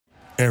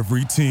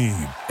Every team,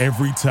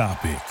 every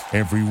topic,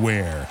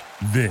 everywhere.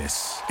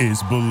 This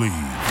is Believe.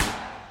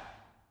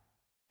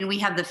 And we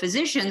have the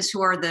physicians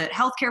who are the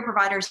healthcare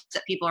providers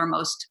that people are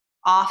most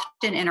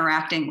often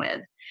interacting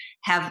with,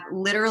 have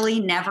literally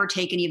never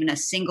taken even a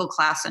single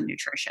class on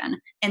nutrition.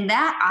 And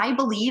that, I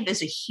believe,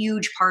 is a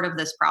huge part of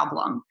this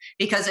problem,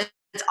 because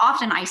it's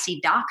often I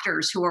see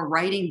doctors who are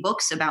writing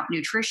books about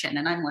nutrition,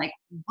 and I'm like,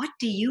 what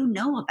do you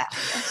know about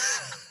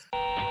this?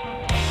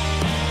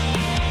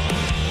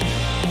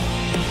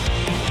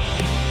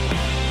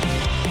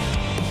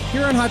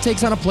 Here on Hot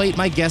Takes on a Plate,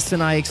 my guests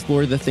and I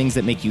explore the things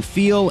that make you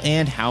feel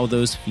and how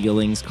those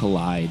feelings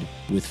collide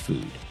with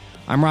food.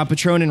 I'm Rob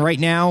Petrone, and right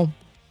now,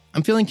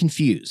 I'm feeling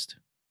confused.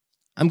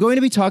 I'm going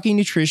to be talking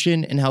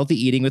nutrition and healthy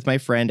eating with my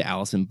friend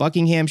Allison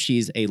Buckingham.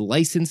 She's a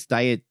licensed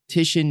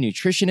dietitian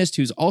nutritionist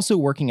who's also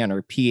working on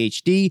her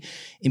PhD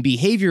in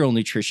behavioral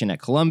nutrition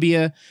at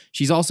Columbia.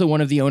 She's also one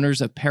of the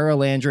owners of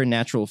Perelandra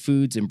Natural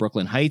Foods in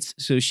Brooklyn Heights,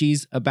 so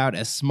she's about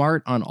as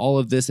smart on all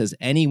of this as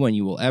anyone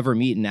you will ever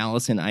meet. And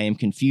Allison, I am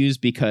confused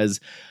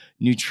because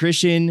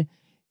nutrition,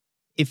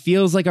 it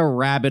feels like a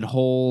rabbit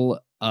hole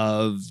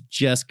of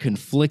just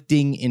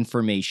conflicting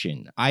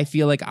information. I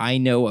feel like I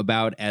know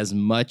about as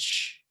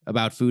much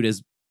about food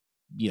as,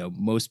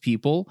 most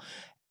people.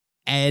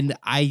 And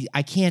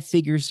I can't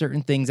figure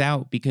certain things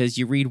out because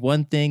you read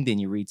one thing, then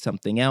you read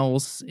something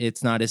else.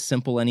 It's not as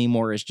simple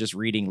anymore as just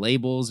reading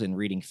labels and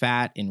reading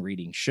fat and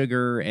reading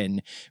sugar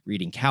and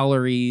reading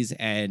calories.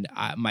 And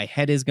my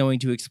head is going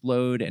to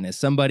explode. And as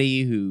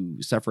somebody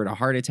who suffered a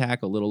heart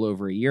attack a little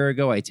over a year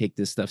ago, I take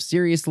this stuff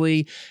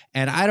seriously,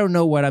 and I don't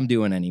know what I'm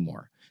doing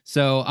anymore.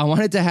 So I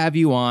wanted to have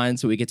you on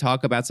so we could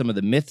talk about some of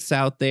the myths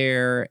out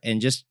there and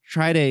just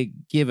try to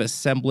give a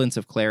semblance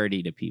of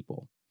clarity to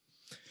people.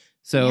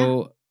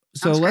 So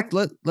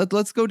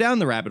let's go down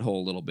the rabbit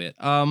hole a little bit.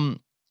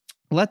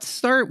 Let's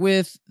start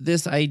with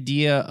this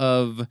idea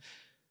of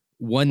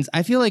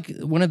I feel like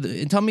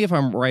and tell me if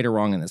I'm right or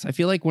wrong on this. I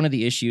feel like one of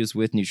the issues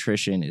with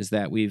nutrition is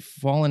that we've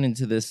fallen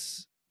into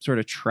this sort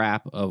of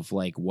trap of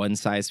like one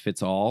size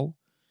fits all,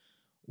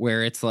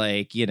 where it's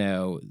like,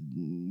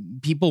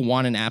 people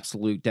want an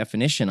absolute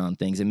definition on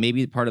things. And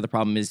maybe part of the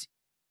problem is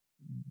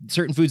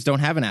certain foods don't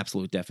have an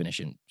absolute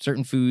definition.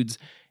 Certain foods,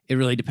 it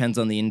really depends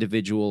on the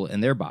individual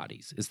and their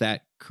bodies. Is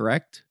that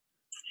correct?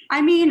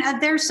 I mean,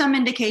 there's some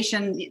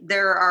indication.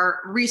 There are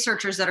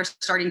researchers that are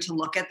starting to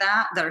look at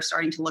that are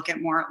starting to look at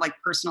more like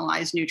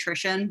personalized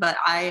nutrition. But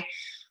I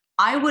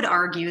would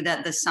argue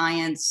that the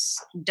science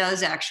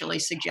does actually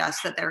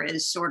suggest that there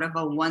is sort of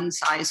a one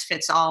size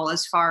fits all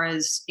as far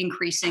as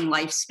increasing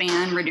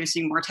lifespan,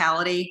 reducing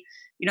mortality.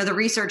 The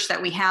research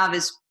that we have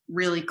is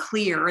really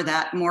clear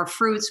that more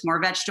fruits, more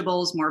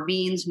vegetables, more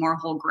beans, more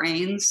whole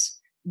grains,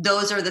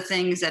 those are the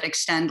things that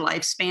extend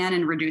lifespan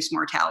and reduce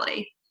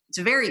mortality. It's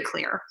very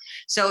clear.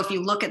 So if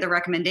you look at the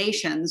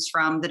recommendations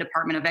from the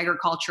Department of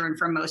Agriculture and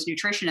from most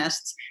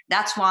nutritionists,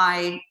 that's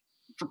why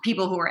for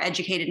people who are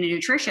educated in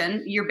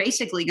nutrition, you're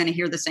basically going to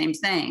hear the same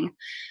thing.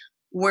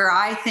 Where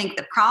I think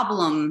the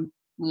problem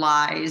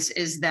lies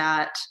is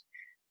that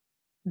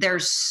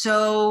there's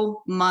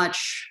so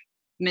much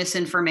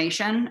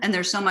misinformation, and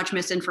there's so much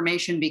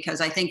misinformation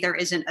because I think there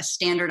isn't a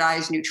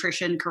standardized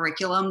nutrition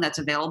curriculum that's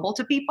available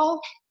to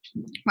people,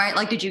 right?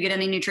 Like, did you get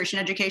any nutrition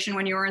education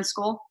when you were in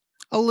school?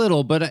 A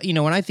little, but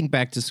when I think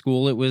back to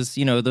school, it was,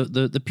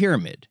 the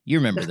pyramid. You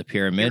remember the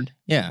pyramid?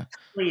 Yeah.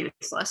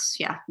 Useless.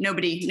 Yeah.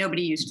 Nobody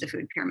used the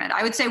food pyramid.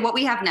 I would say what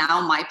we have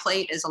now, My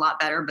Plate, is a lot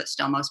better, but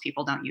still most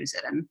people don't use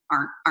it and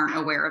aren't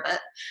aware of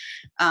it.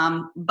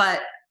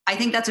 But I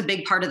think that's a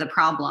big part of the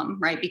problem,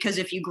 right? Because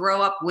if you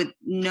grow up with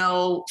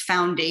no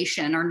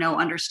foundation or no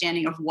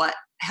understanding of what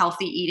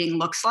healthy eating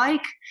looks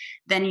like,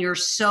 then you're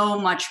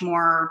so much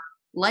more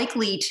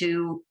likely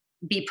to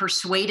be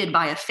persuaded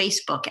by a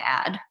Facebook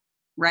ad,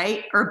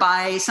 right? Or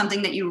by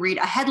something that you read,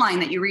 a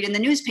headline that you read in the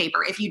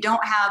newspaper. If you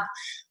don't have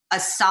a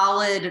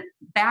solid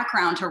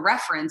background to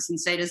reference and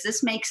say, does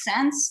this make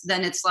sense?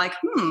 Then it's like,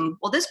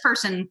 well, this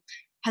person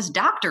has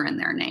doctor in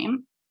their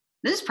name.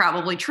 This is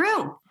probably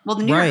true. Well,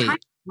 the New York Times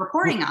is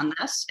reporting on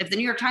this. If the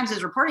New York Times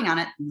is reporting on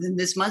it, then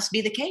this must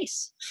be the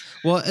case.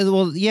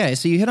 Well, yeah.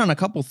 So you hit on a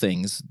couple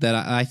things that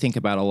I think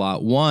about a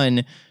lot.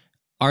 One,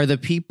 are the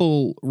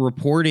people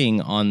reporting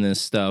on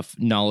this stuff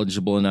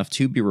knowledgeable enough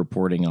to be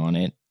reporting on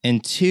it?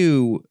 And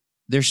two,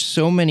 there's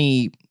so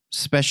many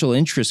special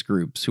interest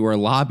groups who are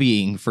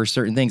lobbying for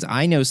certain things.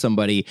 I know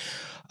somebody,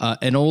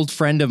 an old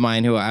friend of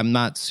mine who I'm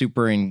not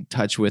super in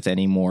touch with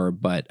anymore,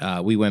 but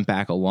we went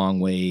back a long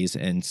ways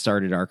and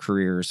started our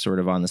careers sort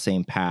of on the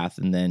same path.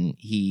 And then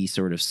he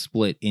sort of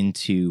split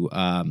into,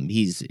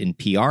 he's in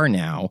PR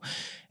now.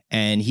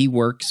 And he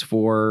works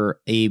for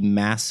a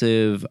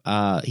massive,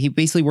 he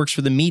basically works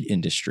for the meat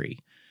industry.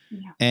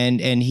 Yeah.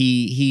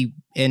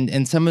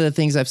 And some of the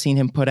things I've seen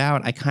him put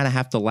out, I kind of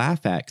have to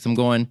laugh at because I'm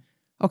going,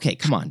 okay,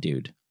 come on,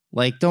 dude.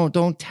 Like,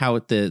 don't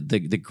tout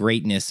the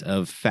greatness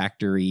of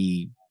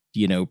factory,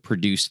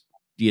 produced,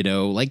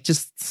 like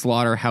just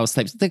slaughterhouse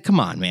types. Come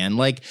on, man.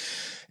 Like,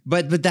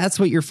 but that's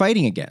what you're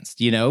fighting against,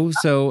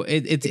 So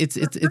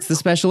it's the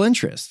special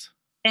interest.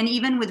 And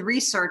even with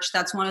research,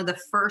 that's one of the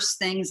first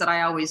things that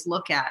I always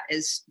look at,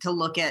 is to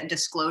look at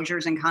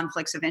disclosures and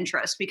conflicts of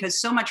interest,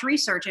 because so much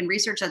research and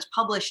research that's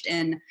published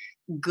in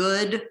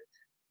good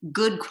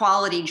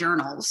quality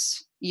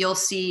journals, you'll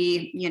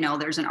see,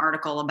 there's an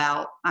article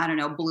about, I don't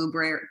know,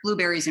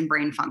 blueberries and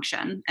brain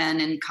function.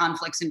 And in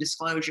conflicts and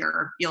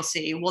disclosure, you'll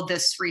see, well,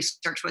 this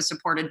research was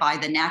supported by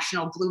the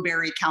National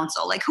Blueberry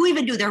Council. Like, who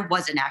even knew there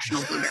was a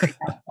National Blueberry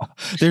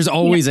Council? There's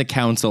always a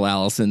council,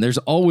 Allison. There's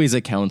always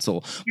a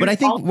council. But I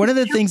think one of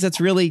the things that's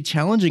really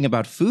challenging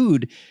about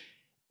food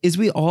is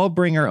we all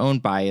bring our own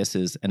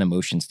biases and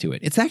emotions to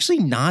it. It's actually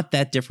not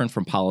that different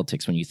from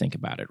politics when you think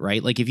about it,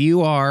 right? Like, if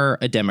you are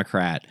a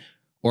Democrat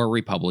or a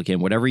Republican,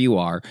 whatever you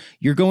are,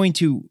 you're going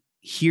to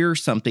hear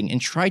something and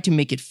try to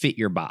make it fit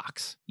your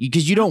box,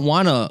 because you don't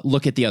want to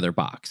look at the other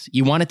box.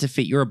 You want it to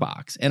fit your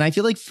box. And I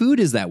feel like food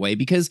is that way,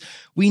 because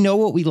we know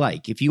what we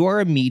like. If you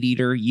are a meat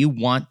eater, you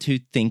want to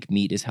think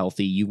meat is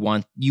healthy. You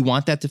want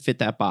that to fit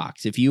that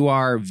box. If you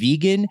are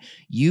vegan,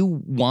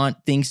 you want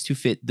things to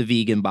fit the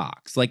vegan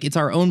box. Like, it's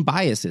our own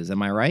biases.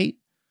 Am I right?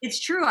 It's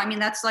true. I mean,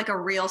 that's like a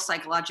real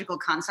psychological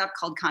concept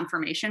called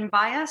confirmation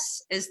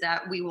bias, is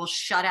that we will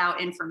shut out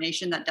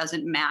information that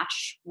doesn't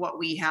match what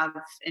we have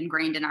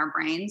ingrained in our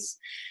brains.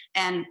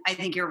 And I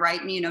think you're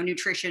right.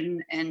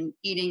 Nutrition and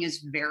eating is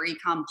very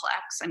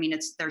complex. I mean,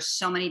 there's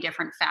so many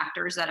different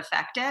factors that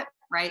affect it,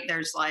 right?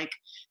 There's like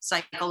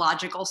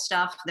psychological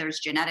stuff, there's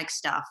genetic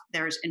stuff,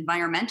 there's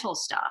environmental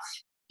stuff,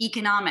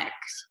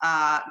 economics,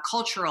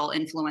 cultural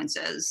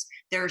influences.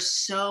 There's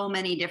so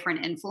many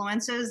different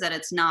influences that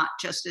it's not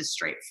just as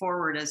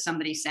straightforward as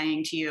somebody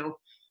saying to you,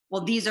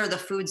 well, these are the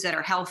foods that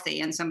are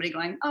healthy, and somebody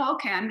going, oh,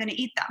 okay, I'm going to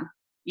eat them.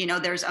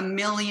 There's a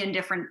million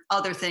different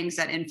other things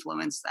that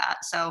influence that.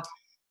 So,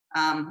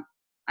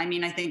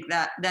 I think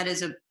that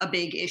is a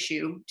big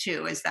issue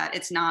too, is that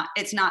it's not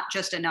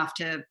just enough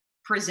to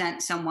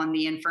present someone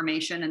the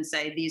information and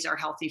say, these are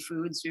healthy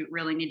foods. We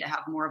really need to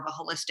have more of a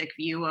holistic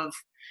view of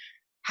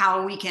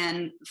how we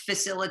can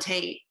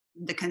facilitate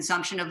the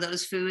consumption of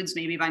those foods,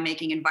 maybe by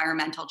making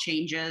environmental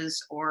changes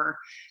or,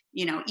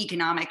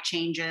 economic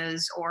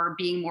changes, or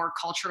being more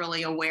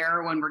culturally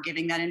aware when we're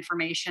giving that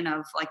information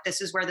of, like,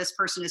 this is where this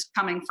person is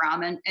coming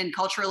from. And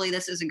culturally,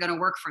 this isn't going to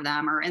work for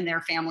them, or in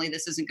their family,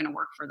 this isn't going to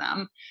work for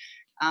them.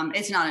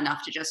 It's not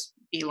enough to just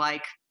be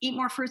like, eat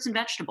more fruits and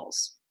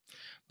vegetables.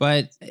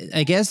 But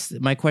I guess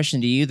my question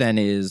to you then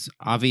is,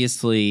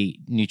 obviously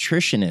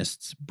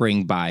nutritionists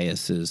bring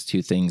biases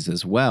to things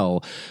as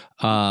well.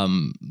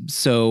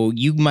 So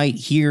you might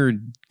hear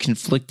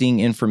conflicting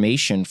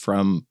information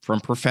from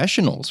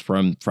professionals,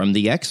 from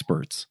the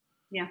experts.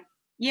 Yeah.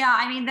 Yeah.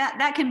 I mean,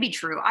 that can be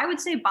true. I would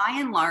say by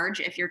and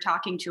large, if you're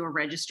talking to a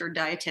registered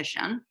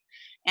dietitian,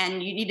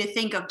 and you need to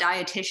think of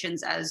dietitians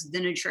as the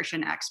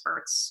nutrition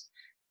experts.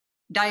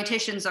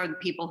 Dietitians are the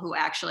people who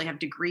actually have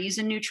degrees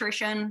in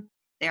nutrition.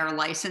 They are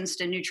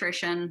licensed in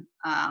nutrition.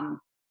 I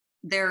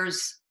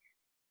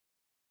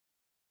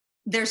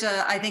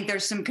think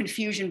there's some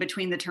confusion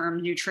between the term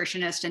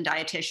nutritionist and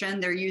dietitian.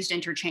 They're used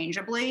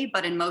interchangeably,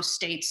 but in most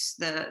states,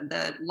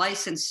 the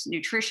licensed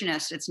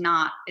nutritionist, it's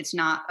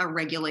not a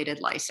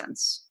regulated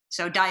license.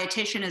 So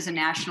dietitian is a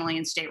nationally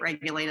and state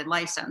regulated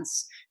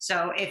license.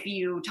 So if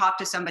you talk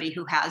to somebody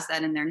who has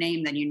that in their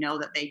name, then you know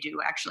that they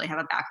do actually have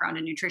a background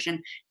in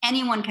nutrition.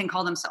 Anyone can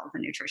call themselves a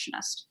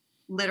nutritionist,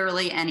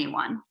 literally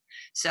anyone.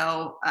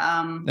 So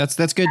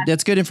that's good.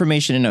 That's good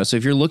information to know. So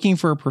if you're looking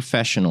for a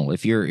professional,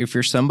 if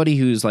you're somebody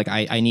who's like,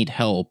 I need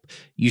help,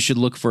 you should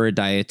look for a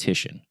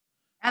dietitian,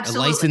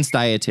 absolutely. A licensed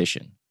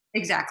dietitian.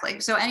 Exactly.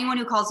 So anyone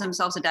who calls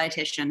themselves a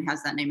dietitian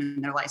has that name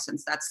in their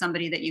license. That's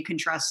somebody that you can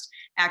trust,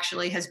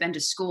 actually has been to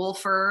school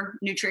for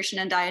nutrition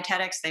and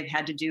dietetics. They've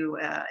had to do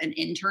an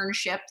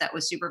internship that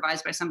was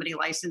supervised by somebody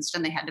licensed,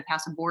 and they had to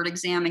pass a board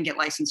exam and get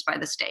licensed by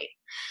the state.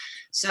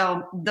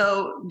 So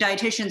though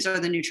dietitians are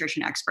the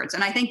nutrition experts.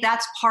 And I think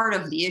that's part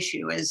of the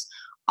issue, is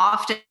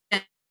often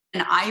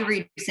I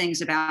read things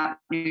about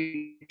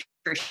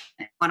nutrition.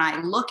 When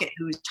I look at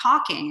who's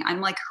talking, I'm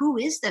like, who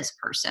is this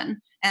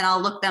person? And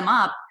I'll look them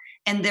up,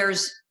 and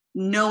there's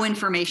no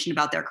information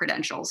about their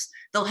credentials.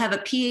 They'll have a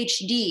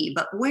PhD,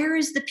 but where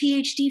is the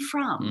PhD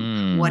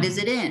from? What is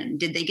it in?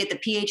 Did they get the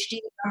PhD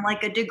from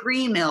like a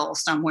degree mill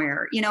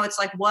somewhere? It's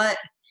like, what?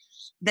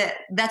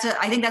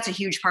 I think that's a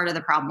huge part of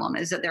the problem,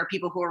 is that there are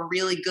people who are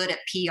really good at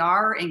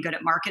PR and good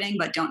at marketing,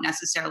 but don't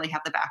necessarily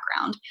have the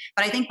background.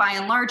 But I think by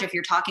and large, if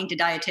you're talking to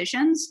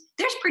dietitians,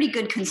 there's pretty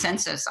good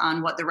consensus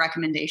on what the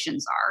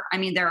recommendations are. I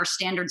mean, there are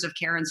standards of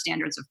care and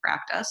standards of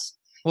practice.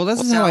 Well,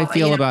 this is how I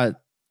feel about,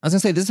 I was gonna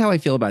say, this is how I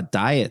feel about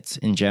diets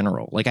in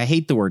general. Like, I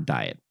hate the word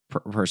diet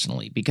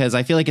personally, because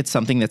I feel like it's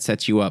something that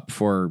sets you up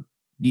for,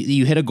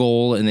 you hit a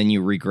goal and then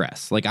you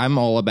regress. Like, I'm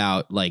all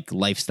about like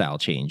lifestyle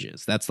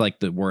changes. That's like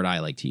the word I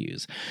like to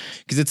use,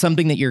 because it's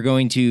something that you're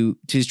going to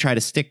try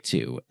to stick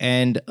to.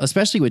 And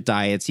especially with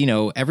diets,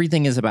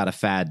 everything is about a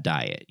fad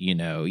diet.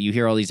 You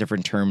hear all these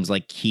different terms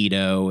like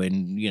keto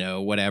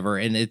and, whatever,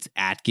 and it's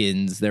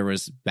Atkins. There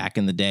was back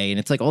in the day, and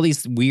it's like all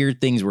these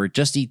weird things where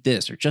just eat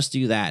this or just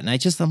do that. And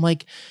I'm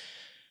like,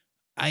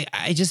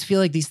 I just feel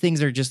like these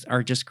things are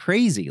just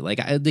crazy. Like,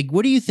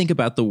 what do you think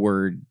about the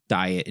word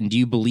diet? And do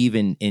you believe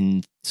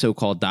in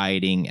so-called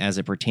dieting as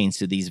it pertains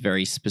to these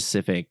very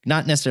specific,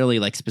 not necessarily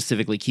like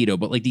specifically keto,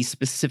 but like these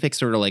specific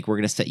sort of like, we're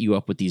going to set you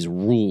up with these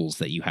rules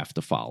that you have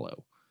to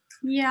follow?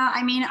 Yeah,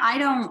 I mean, I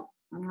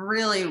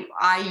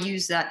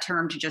use that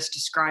term to just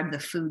describe the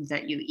food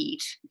that you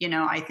eat.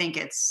 I think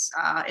it's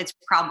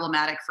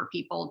problematic for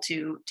people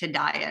to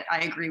diet.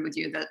 I agree with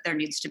you that there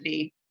needs to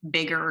be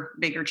bigger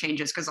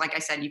changes, because like I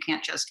said, you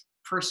can't just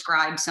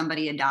prescribe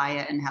somebody a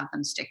diet and have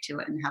them stick to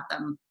it and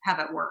have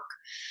it work.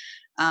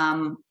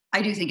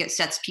 I do think it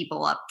sets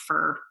people up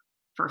for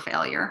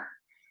failure.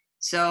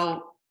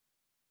 So,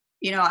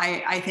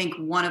 I think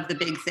one of the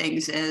big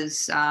things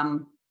is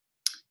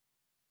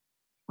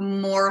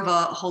more of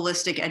a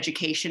holistic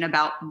education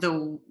about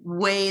the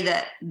way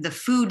that the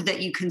food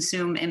that you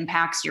consume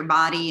impacts your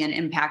body and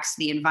impacts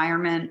the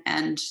environment,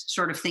 and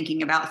sort of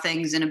thinking about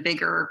things in a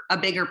bigger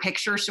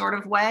picture sort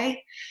of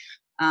way.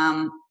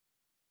 And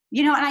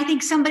I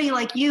think somebody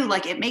like you,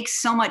 like, it makes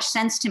so much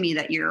sense to me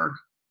that you're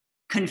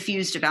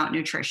confused about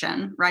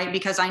nutrition, right?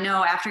 Because I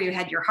know after you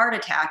had your heart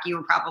attack, you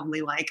were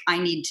probably like, I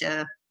need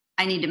to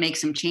make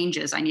some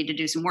changes. I need to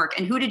do some work.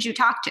 And who did you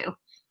talk to?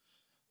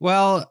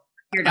 Well,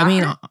 Your doctor? I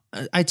mean,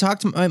 I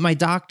talked to my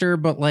doctor,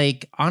 but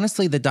like,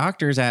 honestly, the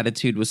doctor's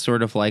attitude was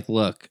sort of like,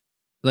 look,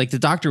 like the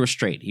doctor was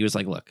straight. He was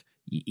like, look,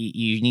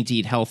 you need to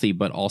eat healthy,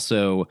 but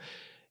also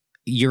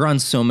you're on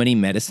so many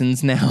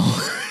medicines now,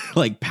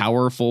 like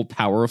powerful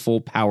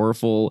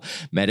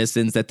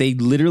medicines that they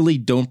literally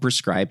don't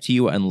prescribe to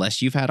you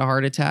unless you've had a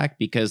heart attack,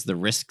 because the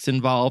risks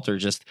involved are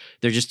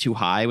they're just too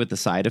high with the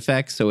side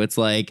effects. So it's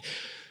like,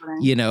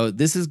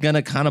 this is going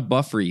to kind of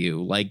buffer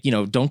you. Like,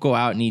 don't go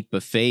out and eat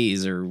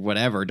buffets or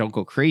whatever. Don't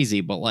go crazy.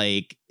 But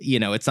like,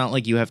 it's not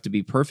like you have to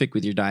be perfect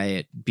with your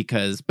diet,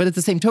 but at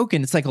the same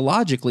token, it's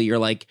psychologically, you're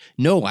like,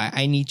 no,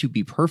 I need to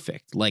be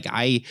perfect. Like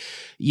and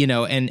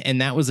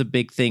that was a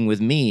big thing with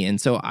me.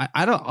 And so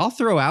I'll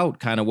throw out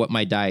kind of what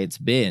my diet's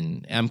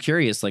been. I'm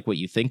curious, like, what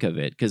you think of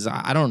it, because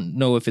I don't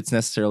know if it's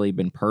necessarily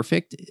been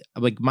perfect.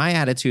 Like, my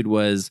attitude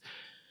was,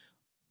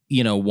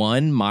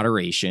 one,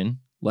 moderation.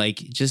 Like,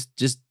 just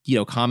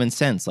common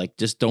sense. Like,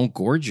 just don't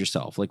gorge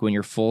yourself. Like, when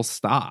you're full,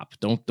 stop.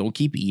 Don't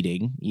keep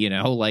eating.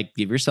 Like,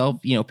 give yourself,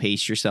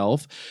 pace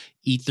yourself.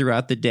 Eat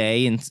throughout the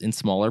day in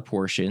smaller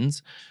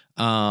portions.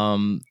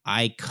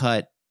 I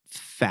cut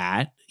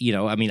fat.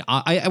 I mean,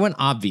 I went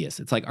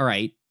obvious. It's like, all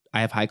right, I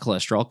have high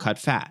cholesterol. Cut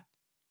fat,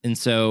 and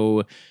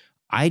so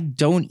I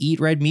don't eat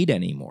red meat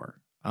anymore.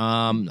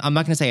 I'm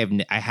not going to say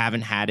I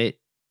haven't had it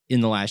in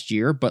the last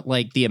year, but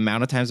like the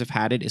amount of times I've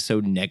had it is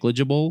so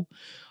negligible.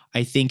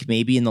 I think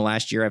maybe in the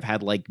last year I've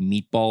had like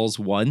meatballs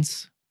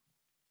once.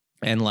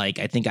 And like,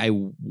 I think I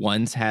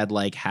once had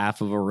like half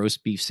of a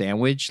roast beef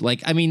sandwich.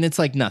 Like, I mean, it's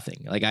like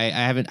nothing. Like I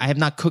have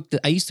not cooked.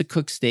 I used to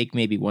cook steak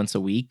maybe once a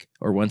week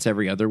or once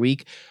every other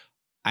week.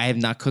 I have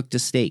not cooked a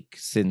steak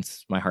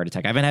since my heart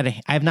attack. I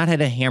have not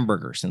had a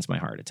hamburger since my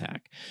heart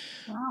attack.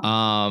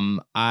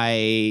 Wow.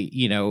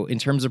 In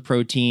terms of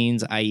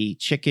proteins, I eat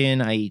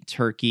chicken, I eat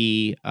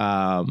turkey.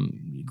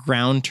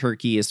 Ground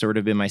turkey has sort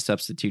of been my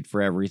substitute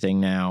for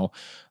everything now.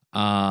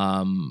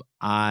 I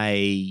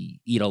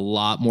eat a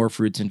lot more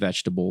fruits and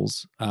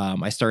vegetables.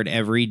 I start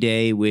every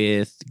day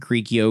with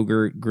Greek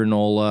yogurt,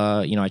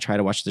 granola. I try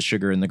to watch the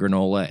sugar in the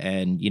granola,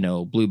 and,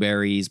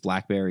 blueberries,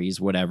 blackberries,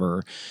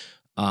 whatever.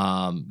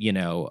 I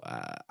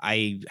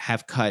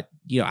have cut,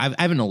 I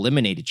haven't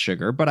eliminated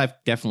sugar, but I've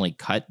definitely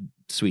cut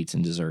sweets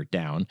and dessert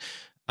down.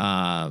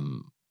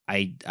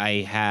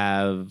 I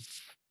have,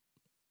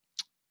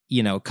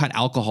 cut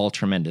alcohol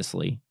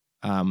tremendously.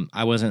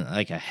 I wasn't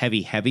like a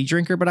heavy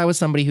drinker, but I was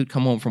somebody who'd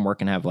come home from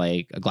work and have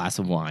like a glass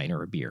of wine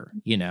or a beer,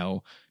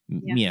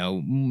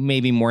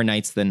 maybe more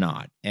nights than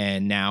not.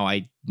 And now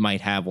I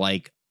might have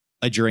like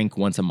a drink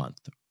once a month,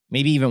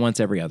 maybe even once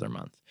every other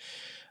month.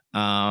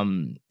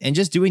 And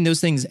just doing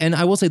those things. And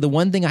I will say the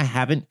one thing I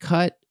haven't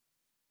cut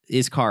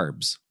is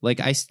carbs. Like,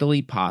 I still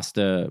eat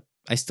pasta.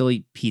 I still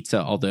eat pizza,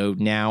 although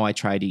now I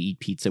try to eat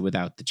pizza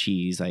without the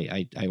cheese.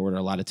 I order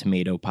a lot of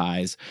tomato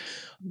pies.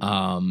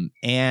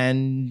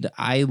 And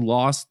I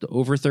lost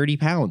over 30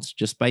 pounds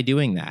just by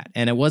doing that.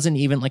 And it wasn't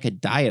even like a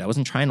diet. I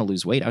wasn't trying to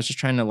lose weight. I was just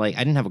trying to I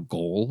didn't have a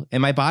goal.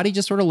 And my body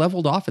just sort of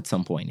leveled off at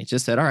some point. It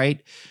just said, all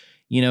right,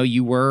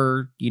 you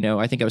were,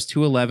 I think I was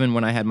 211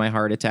 when I had my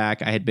heart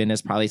attack. I had been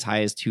probably as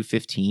high as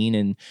 215,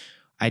 and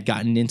I'd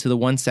gotten into the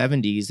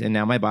 170s, and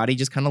now my body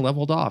just kind of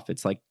leveled off.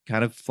 It's like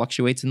kind of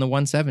fluctuates in the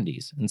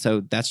 170s. And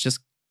so that's just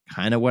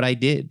kind of what I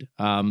did.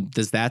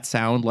 Does that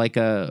sound like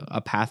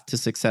a path to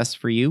success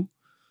for you?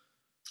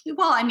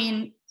 Well, I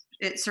mean,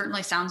 it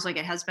certainly sounds like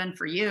it has been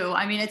for you.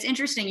 I mean, it's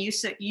interesting.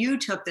 You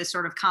took this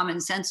sort of common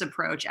sense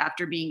approach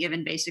after being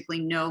given basically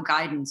no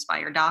guidance by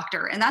your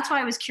doctor. And that's why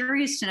I was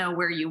curious to know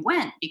where you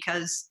went,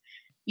 because,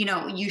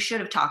 you should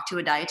have talked to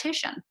a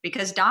dietitian,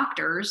 because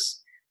doctors,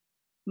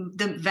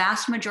 the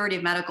vast majority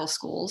of medical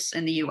schools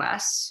in the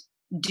US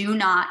do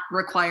not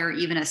require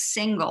even a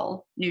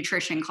single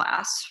nutrition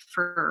class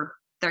for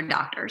their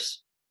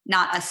doctors.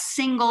 not a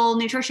single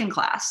nutrition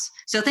class.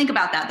 So think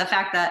about that. The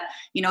fact that,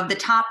 the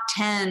top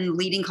 10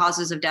 leading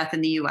causes of death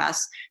in the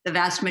US, the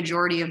vast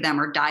majority of them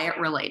are diet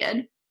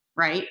related,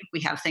 right?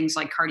 We have things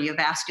like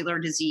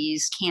cardiovascular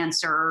disease,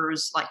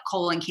 cancers, like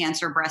colon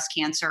cancer, breast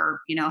cancer,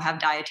 have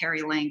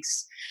dietary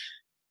links,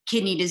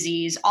 kidney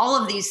disease, all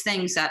of these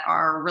things that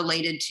are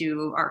related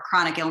to our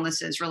chronic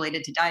illnesses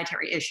related to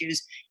dietary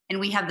issues. And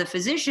we have the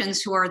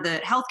physicians who are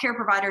the healthcare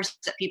providers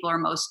that people are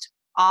most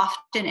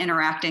often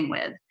interacting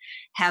with,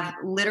 have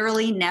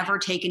literally never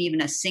taken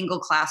even a single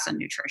class on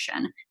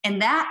nutrition.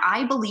 And that,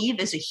 I believe,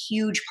 is a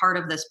huge part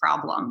of this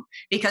problem,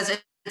 because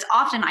it's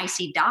often I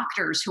see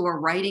doctors who are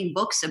writing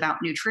books about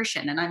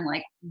nutrition, and I'm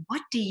like,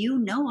 what do you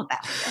know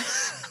about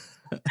this?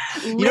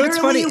 It's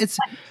funny.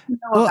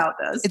 About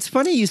this? It's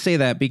funny you say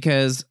that,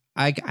 because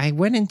I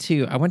went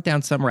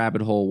down some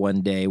rabbit hole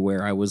one day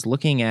where I was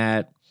looking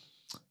at,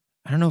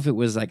 I don't know if it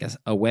was like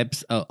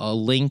a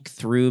link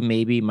through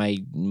maybe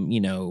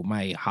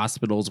my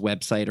hospital's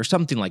website or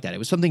something like that. It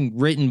was something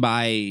written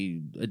by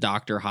a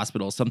doctor,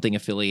 hospital, something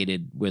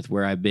affiliated with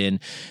where I've been.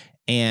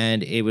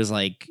 And it was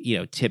like,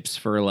 tips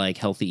for like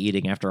healthy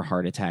eating after a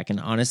heart attack.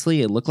 And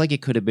honestly, it looked like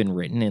it could have been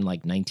written in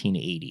like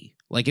 1980.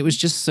 Like, it was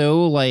just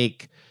so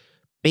like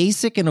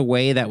basic in a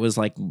way that was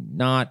like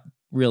not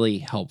really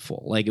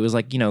helpful. Like, it was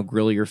like,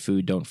 grill your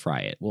food, don't fry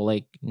it. Well,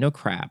 like, no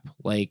crap.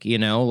 Like,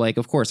 like,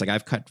 of course, like,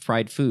 I've cut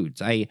fried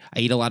foods. I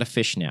eat a lot of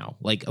fish now.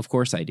 Like, of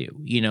course I do,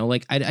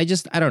 like, I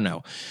don't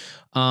know.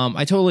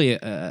 I totally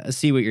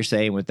see what you're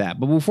saying with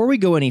that. But before we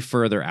go any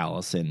further,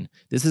 Allison,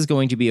 this is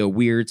going to be a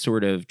weird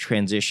sort of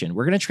transition.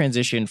 We're going to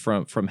transition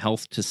from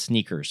health to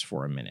sneakers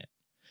for a minute,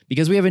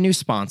 because we have a new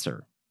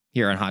sponsor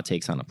here on Hot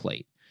Takes on a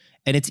Plate,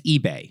 and it's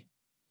eBay.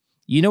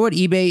 You know what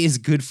eBay is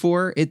good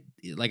for?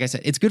 Like I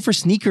said, it's good for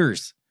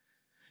sneakers.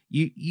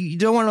 You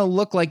don't want to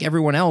look like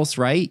everyone else,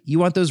 right? You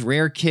want those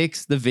rare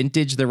kicks, the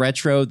vintage, the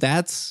retro.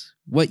 That's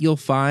what you'll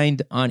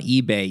find on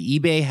eBay.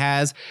 eBay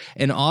has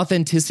an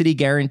authenticity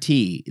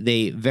guarantee.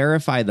 They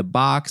verify the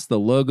box, the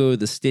logo,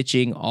 the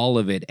stitching, all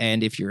of it.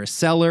 And if you're a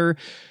seller,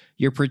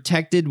 you're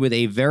protected with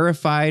a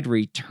verified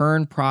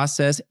return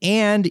process,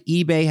 and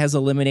eBay has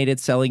eliminated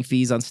selling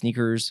fees on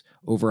sneakers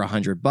over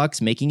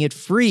 $100, making it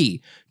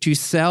free to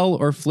sell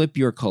or flip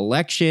your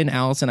collection.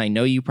 Allison, I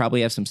know you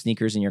probably have some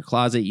sneakers in your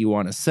closet you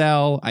want to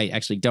sell. I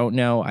actually don't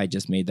know. I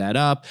just made that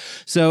up.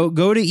 So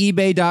go to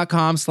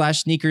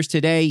ebay.com/sneakers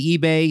today.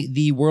 eBay,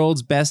 the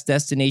world's best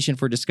destination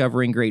for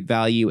discovering great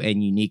value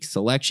and unique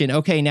selection.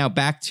 Okay, now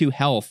back to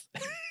health.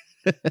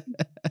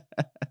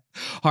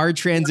 Hard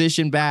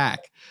transition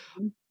back.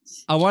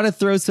 I want to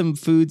throw some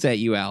foods at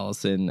you,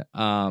 Allison,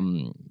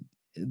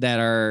 that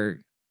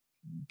are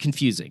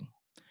confusing,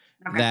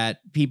 that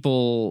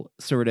people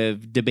sort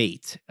of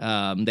debate,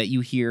 that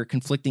you hear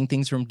conflicting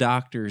things from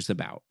doctors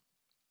about.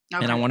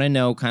 Okay. And I want to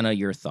know kind of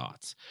your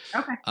thoughts.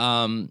 Okay.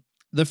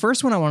 The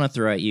first one I want to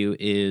throw at you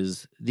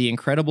is the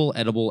incredible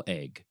edible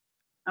egg.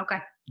 Okay.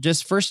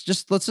 Let's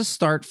just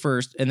start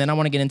first, and then I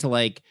want to get into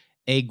like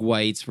egg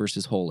whites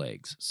versus whole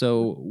eggs.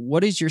 So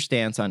what is your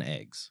stance on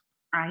eggs?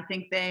 I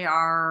think they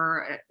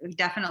are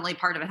definitely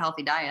part of a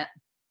healthy diet.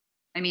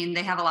 I mean,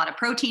 they have a lot of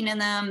protein in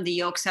them. The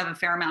yolks have a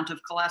fair amount of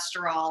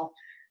cholesterol.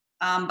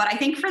 But I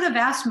think for the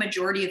vast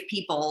majority of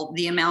people,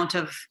 the amount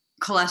of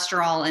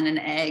cholesterol in an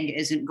egg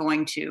isn't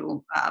going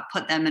to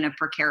put them in a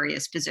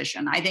precarious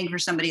position. I think for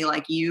somebody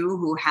like you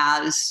who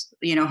has,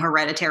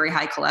 hereditary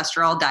high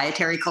cholesterol,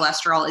 dietary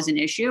cholesterol is an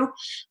issue.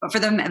 But for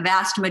the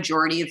vast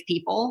majority of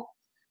people,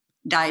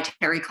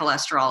 dietary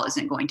cholesterol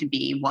isn't going to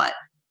be what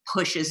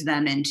pushes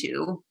them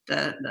into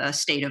the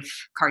state of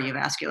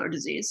cardiovascular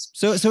disease.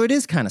 So it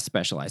is kind of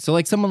specialized. So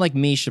like someone like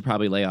me should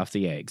probably lay off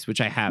the eggs,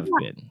 which I have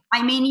been.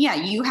 I mean, yeah,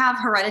 you have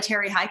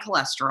hereditary high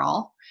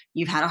cholesterol.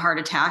 You've had a heart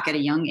attack at a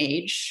young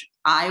age.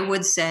 I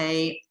would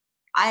say,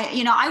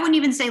 I wouldn't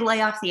even say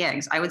lay off the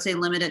eggs. I would say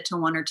limit it to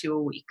 1 or 2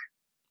 a week.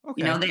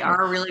 Okay. They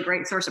are a really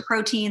great source of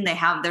protein.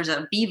 There's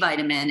a B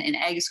vitamin in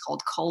eggs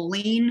called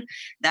choline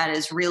that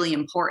is really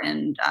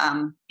important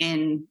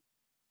in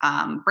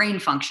brain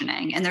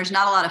functioning. And there's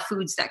not a lot of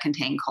foods that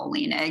contain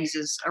choline. Eggs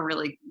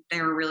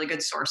they're a really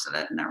good source of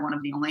it. And they're one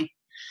of the only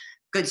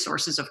good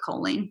sources of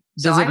choline.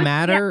 Does it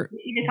matter?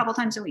 Eat a couple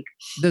times a week.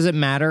 Does it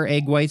matter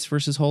egg whites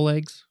versus whole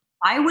eggs?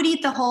 I would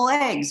eat the whole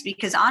eggs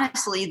because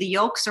honestly, the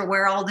yolks are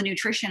where all the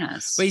nutrition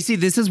is. But you see,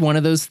 this is one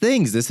of those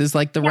things. This is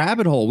like the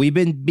rabbit hole. We've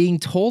been being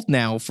told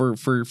now for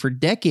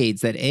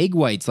decades that egg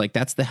whites, like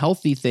that's the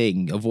healthy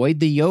thing. Avoid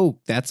the yolk.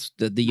 That's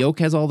the yolk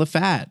has all the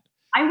fat.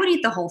 I would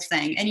eat the whole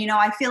thing. And,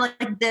 I feel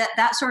like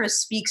that sort of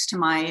speaks to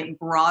my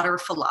broader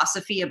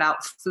philosophy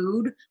about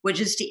food,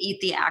 which is to eat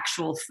the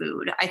actual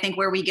food. I think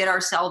where we get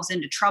ourselves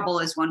into trouble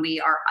is when we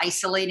are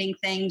isolating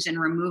things and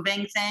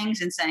removing things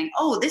and saying,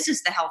 oh, this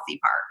is the healthy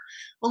part.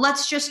 Well,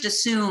 let's just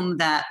assume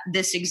that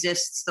this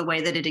exists the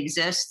way that it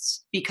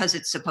exists because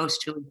it's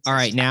supposed to exist. All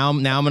right. Now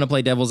I'm going to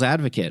play devil's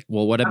advocate.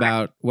 Well,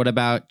 what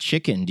about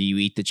chicken? Do you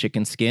eat the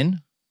chicken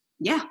skin?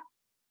 Yeah.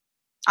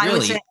 Really? I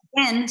would say,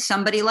 again,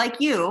 somebody like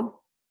you,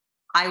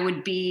 I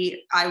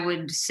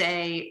would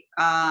say,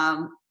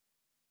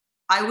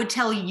 I would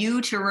tell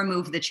you to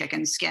remove the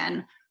chicken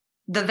skin.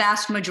 The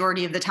vast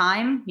majority of the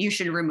time, you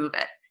should remove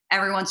it.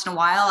 Every once in a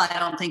while, I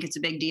don't think it's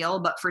a big deal.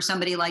 But for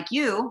somebody like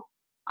you,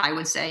 I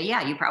would say,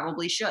 yeah, you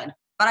probably should.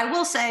 But I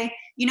will say,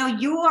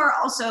 you are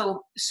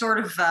also sort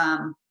of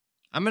I'm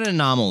an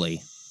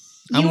anomaly.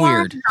 I'm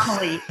weird.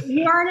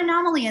 You are an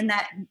anomaly in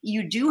that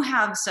you do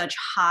have such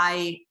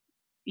high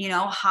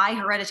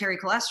hereditary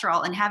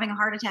cholesterol, and having a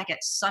heart attack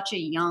at such a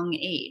young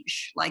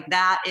age. Like,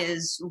 that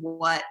is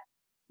what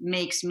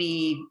makes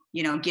me,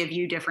 give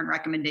you different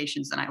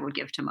recommendations than I would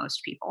give to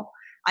most people.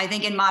 I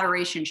think in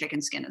moderation,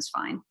 chicken skin is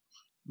fine.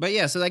 But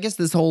yeah, so I guess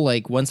this whole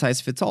like one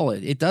size fits all,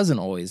 it doesn't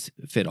always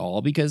fit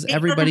all because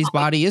everybody's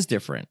body is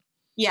different.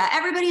 Yeah,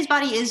 everybody's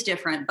body is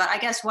different. But I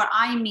guess what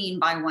I mean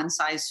by one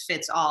size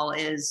fits all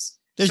is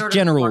there's sort of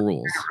general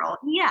rules.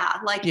 Yeah,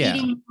 like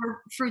eating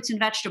more fruits and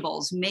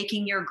vegetables,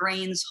 making your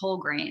grains whole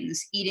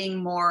grains,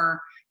 eating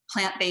more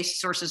plant-based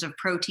sources of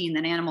protein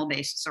than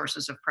animal-based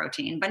sources of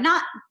protein, but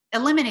not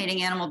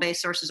eliminating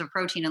animal-based sources of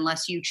protein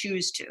unless you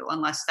choose to,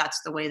 unless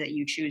that's the way that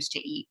you choose to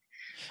eat.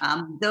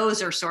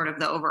 Those are sort of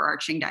the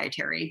overarching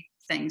dietary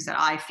things that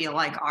I feel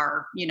like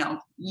are,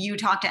 you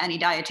talk to any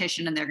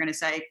dietitian and they're going to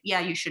say, yeah,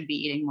 you should be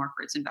eating more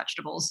fruits and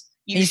vegetables.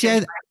 You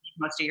should eat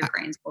most of your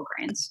grains, whole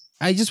grains.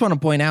 I just want to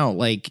point out,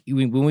 like,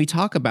 when we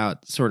talk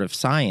about sort of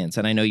science,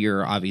 and I know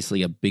you're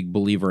obviously a big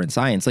believer in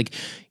science, like,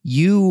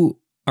 you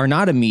are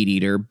not a meat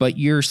eater, but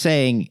you're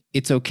saying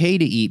it's okay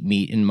to eat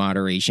meat in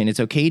moderation. It's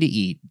okay to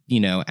eat,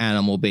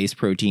 animal-based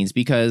proteins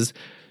because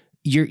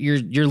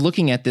you're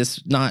looking at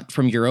this not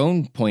from your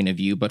own point of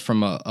view, but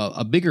from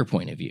a bigger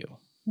point of view.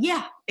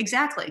 Yeah,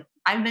 exactly.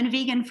 I've been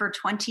vegan for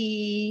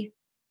 23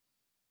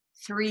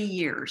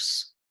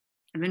 years.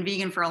 I've been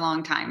vegan for a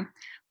long time,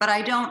 but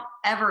I don't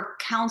ever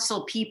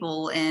counsel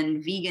people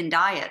in vegan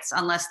diets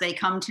unless they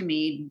come to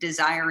me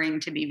desiring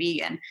to be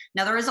vegan.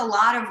 Now, there is a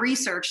lot of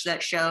research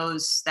that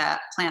shows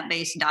that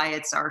plant-based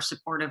diets are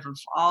supportive of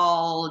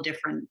all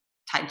different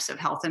types of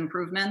health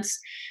improvements,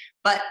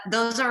 but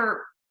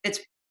it's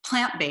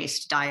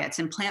plant-based diets,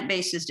 and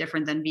plant-based is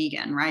different than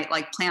vegan, right?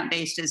 Like,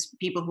 plant-based is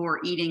people who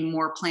are eating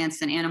more plants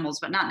than animals,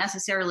 but not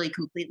necessarily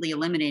completely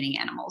eliminating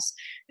animals.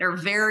 There are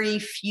very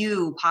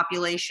few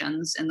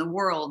populations in the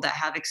world that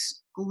have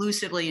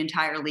exclusively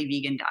entirely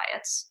vegan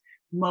diets.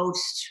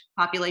 Most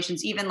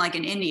populations, even like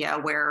in India,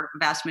 where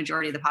the vast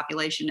majority of the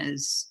population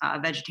is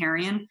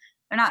vegetarian,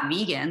 they're not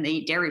vegan, they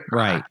eat dairy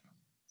products.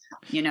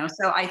 Right.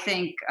 So I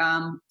think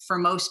for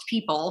most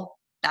people,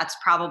 that's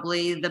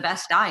probably the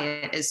best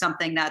diet, is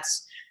something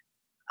that's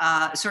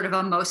sort of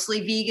a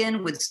mostly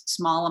vegan with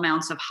small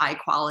amounts of high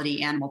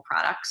quality animal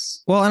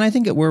products. Well, and I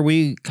think where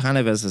we kind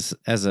of as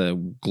a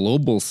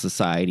global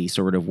society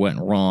sort of went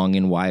wrong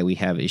and why we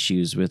have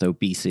issues with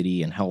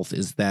obesity and health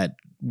is that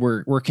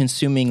we're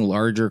consuming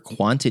larger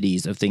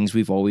quantities of things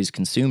we've always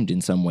consumed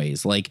in some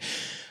ways. Like,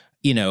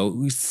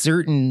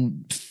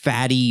 certain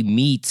fatty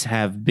meats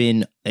have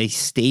been a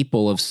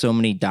staple of so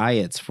many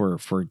diets for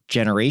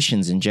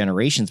generations and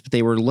generations, but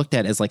they were looked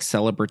at as like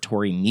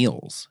celebratory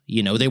meals.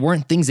 They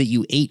weren't things that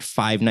you ate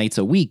 5 nights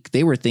a week.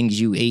 They were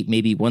things you ate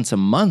maybe once a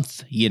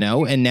month,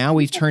 and now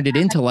we've turned it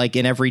into like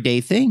an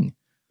everyday thing.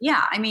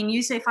 Yeah. I mean,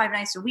 you say 5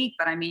 nights a week,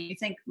 but I mean, you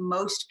think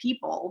most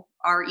people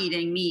are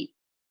eating meat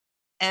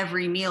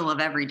every meal of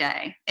every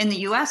day in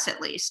the US,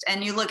 at least.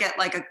 And you look at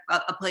like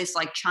a place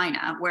like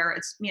China, where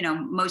it's,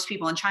 most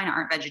people in China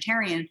aren't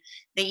vegetarian.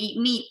 They eat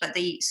meat, but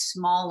they eat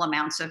small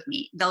amounts of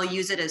meat. They'll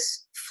use it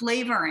as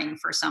flavoring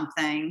for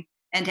something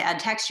and to add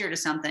texture to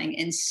something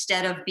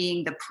instead of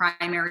being the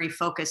primary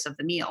focus of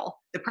the meal.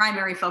 The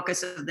primary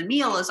focus of the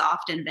meal is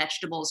often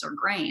vegetables or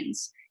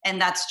grains. And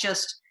that's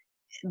just,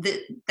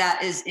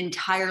 that is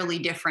entirely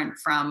different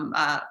from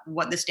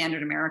what the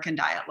standard American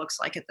diet looks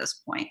like at this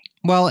point.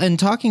 Well, and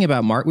talking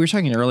about we were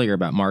talking earlier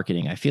about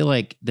marketing. I feel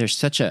like there's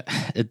such a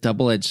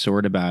double-edged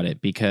sword about it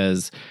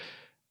because,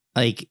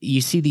 like,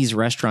 you see these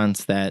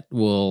restaurants that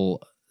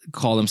will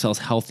call themselves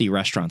healthy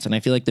restaurants, and I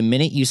feel like the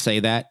minute you say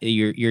that,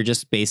 you're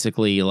just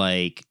basically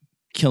like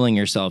killing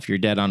yourself. You're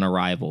dead on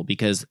arrival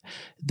because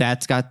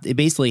that's got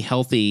basically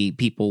healthy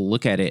people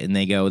look at it and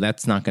they go,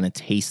 "That's not going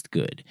to taste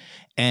good,"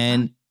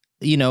 and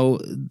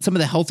some of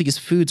the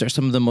healthiest foods are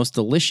some of the most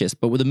delicious,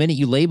 but with the minute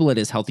you label it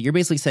as healthy, you're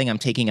basically saying I'm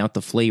taking out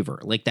the flavor.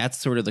 Like, that's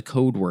sort of the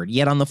code word.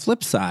 Yet on the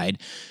flip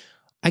side,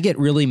 I get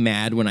really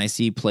mad when I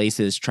see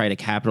places try to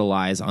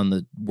capitalize on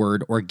the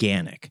word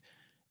organic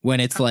when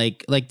it's they're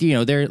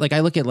like, I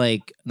look at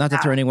like, not to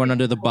throw anyone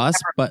under the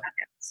bus, but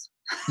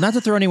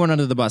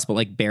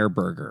like Bear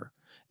Burger.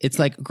 It's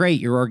like, great,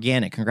 you're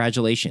organic.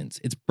 Congratulations.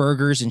 It's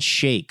burgers and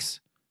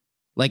shakes.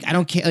 Like, I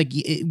don't care. Like,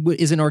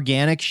 is an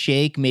organic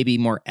shake maybe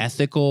more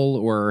ethical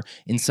or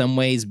in some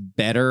ways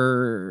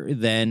better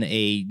than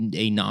a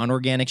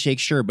non-organic shake?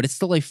 Sure, but it's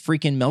still a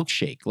freaking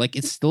milkshake. Like,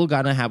 it's still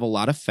got to have a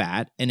lot of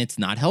fat and it's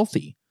not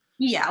healthy.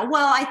 Yeah,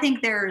 well, I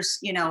think there's,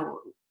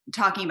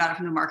 talking about it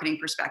from the marketing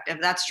perspective,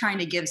 that's trying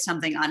to give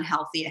something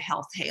unhealthy a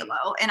health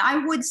halo. And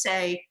I would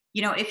say,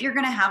 if you're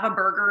going to have a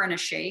burger and a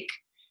shake,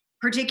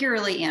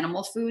 particularly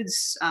animal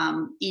foods,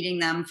 eating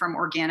them from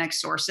organic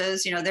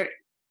sources,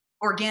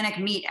 organic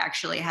meat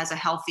actually has a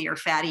healthier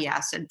fatty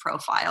acid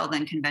profile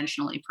than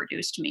conventionally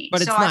produced meat.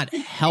 But it's not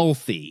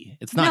healthy.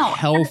 It's not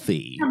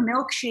healthy. A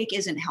milkshake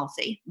isn't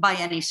healthy by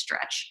any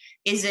stretch.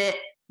 Is it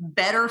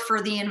better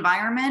for the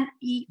environment?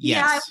 Yes.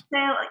 Yeah, I would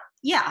say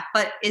yeah.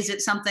 But is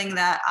it something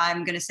that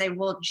I'm going to say,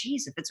 well,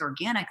 geez, if it's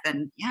organic,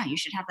 then yeah, you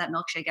should have that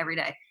milkshake every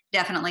day?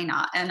 Definitely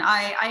not. And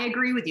I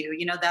agree with you.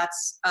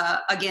 That's,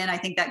 again, I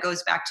think that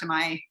goes back to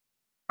my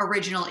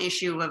original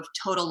issue of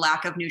total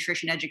lack of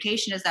nutrition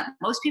education, is that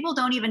most people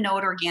don't even know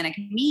what organic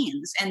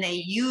means. And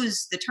they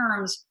use the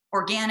terms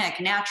organic,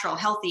 natural,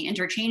 healthy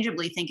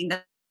interchangeably, thinking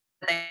that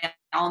they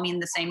all mean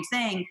the same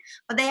thing,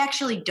 but they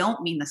actually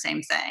don't mean the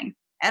same thing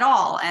at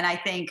all. And I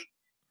think,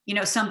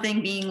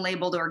 something being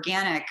labeled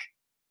organic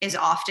is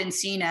often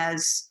seen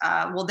as,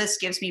 well, this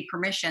gives me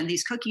permission.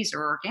 These cookies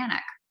are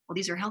organic. Well,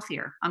 these are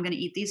healthier. I'm going to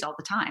eat these all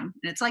the time.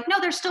 And it's like, no,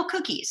 they're still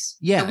cookies.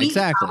 Yeah, the wheat,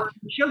 exactly. flour,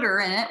 and sugar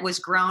in it was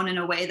grown in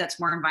a way that's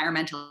more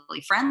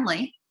environmentally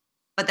friendly,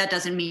 but that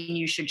doesn't mean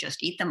you should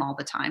just eat them all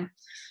the time.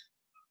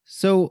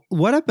 So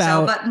what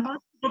about? But most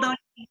people don't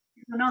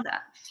know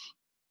that.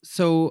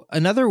 So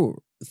another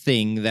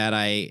thing that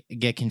I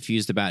get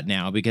confused about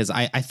now, because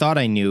I thought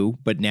I knew,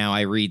 but now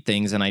I read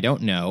things and I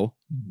don't know,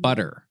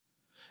 butter.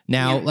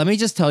 Now, Let me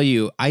just tell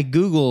you, I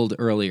Googled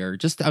earlier,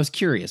 I was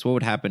curious what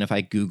would happen if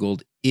I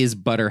Googled, is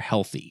butter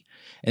healthy?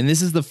 And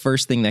this is the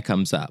first thing that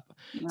comes up.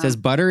 Yeah. It says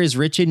butter is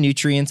rich in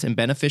nutrients and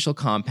beneficial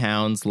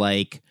compounds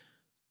like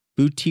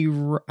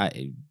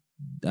butyrate.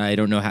 I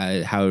don't know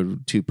how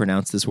to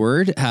pronounce this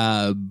word.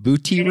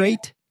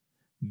 Butyrate,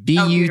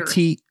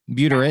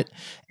 butyrate,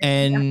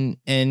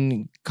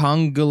 and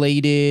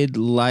conjugated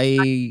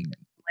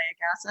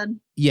acid.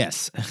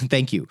 Yes,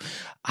 thank you.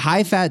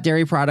 High-fat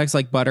dairy products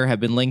like butter have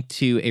been linked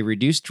to a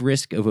reduced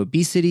risk of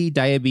obesity,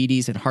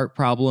 diabetes, and heart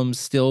problems.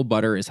 Still,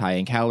 butter is high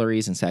in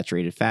calories and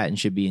saturated fat and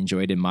should be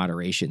enjoyed in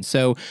moderation.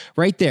 So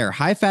right there,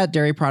 high-fat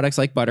dairy products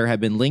like butter have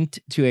been linked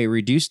to a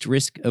reduced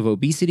risk of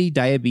obesity,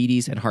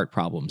 diabetes, and heart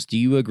problems. Do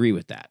you agree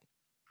with that?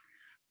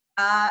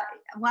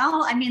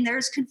 Well,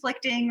 there's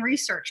conflicting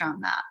research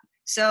on that.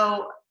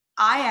 So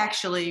I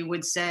actually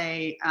would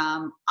say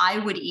I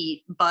would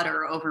eat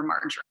butter over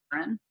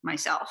margarine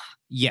myself.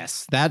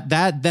 Yes, that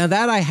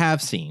I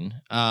have seen.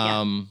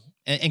 And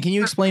can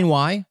you explain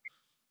why?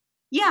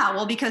 Yeah,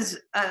 well, because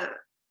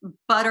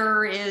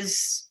butter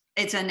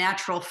it's a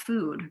natural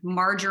food.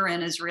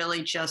 Margarine is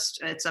really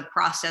it's a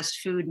processed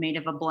food made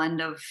of a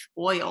blend of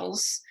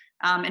oils.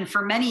 And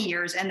for many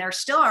years, and there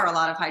still are a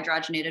lot of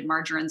hydrogenated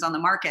margarines on the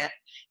market.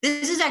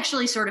 This is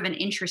actually sort of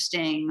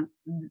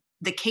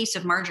the case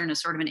of margarine is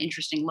sort of an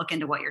interesting look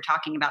into what you're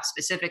talking about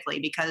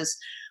specifically, because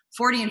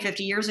 40 and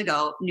 50 years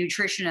ago,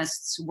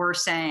 nutritionists were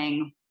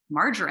saying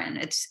margarine,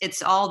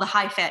 it's all the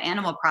high fat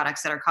animal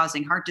products that are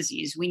causing heart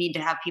disease. We need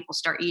to have people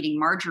start eating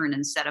margarine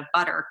instead of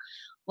butter.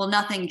 Well,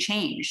 nothing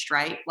changed,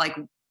 right? Like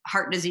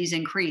heart disease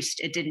increased,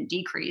 it didn't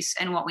decrease.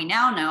 And what we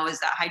now know is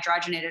that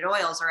hydrogenated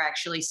oils are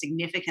actually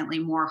significantly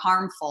more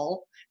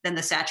harmful than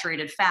the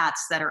saturated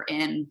fats that are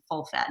in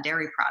full fat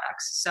dairy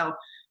products. So,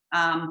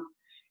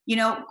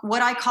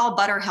 would I call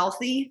butter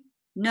healthy?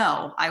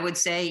 No, I would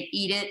say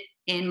eat it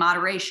in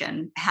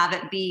moderation. Have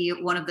it be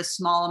one of the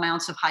small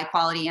amounts of high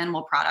quality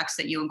animal products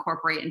that you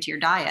incorporate into your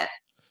diet.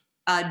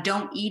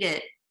 Don't eat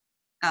it.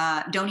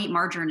 Don't eat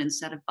margarine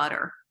instead of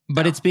butter.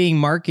 But it's being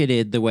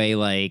marketed the way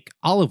like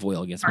olive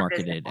oil gets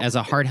marketed as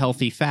a heart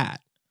healthy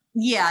fat.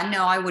 Yeah,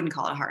 no, I wouldn't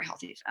call it a heart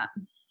healthy fat.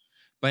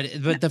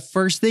 But the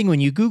first thing when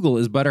you Google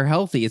is butter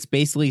healthy, it's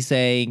basically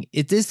saying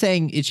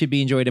it should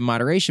be enjoyed in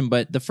moderation.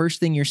 But the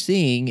first thing you're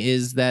seeing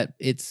is that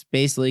it's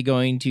basically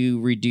going to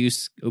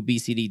reduce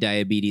obesity,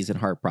 diabetes, and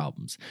heart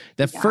problems.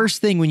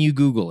 First thing when you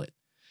Google it.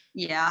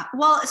 Yeah.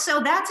 Well, so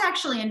that's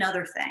actually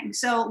another thing.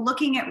 So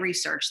looking at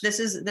research,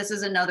 this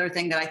is another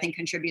thing that I think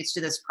contributes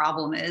to this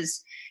problem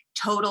is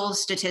total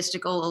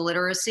statistical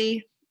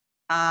illiteracy.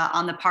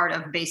 On the part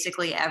of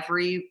basically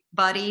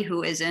everybody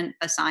who isn't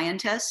a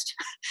scientist.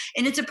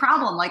 And it's a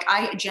problem. Like,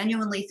 I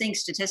genuinely think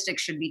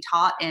statistics should be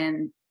taught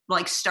in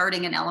like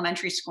starting in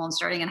elementary school and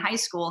starting in high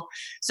school.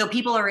 So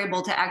people are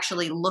able to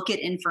actually look at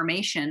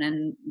information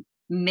and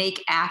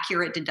make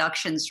accurate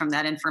deductions from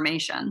that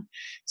information.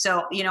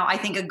 So, I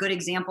think a good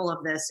example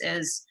of this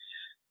is,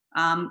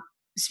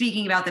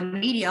 speaking about the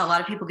media, a lot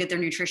of people get their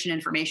nutrition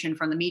information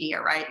from the media,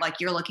 right?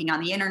 Like you're looking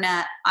on the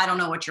internet. I don't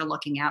know what you're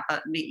looking at,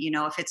 but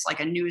if it's like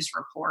a news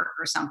report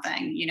or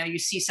something, you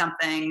see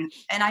something,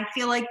 and I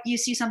feel like you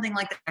see something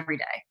like that every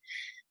day.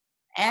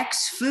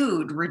 X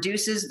food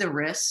reduces the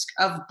risk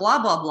of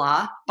blah, blah,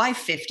 blah by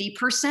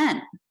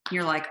 50%.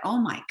 You're like, oh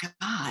my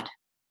God,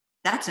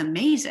 that's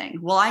amazing.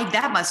 Well,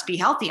 that must be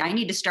healthy. I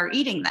need to start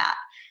eating that.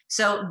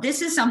 So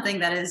this is something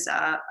that is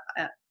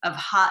of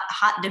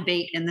hot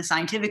debate in the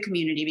scientific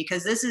community,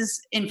 because this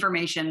is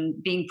information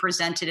being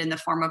presented in the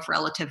form of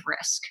relative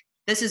risk.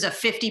 This is a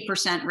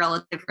 50%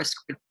 relative risk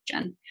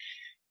reduction.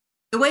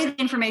 The way the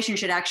information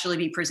should actually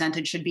be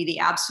presented should be the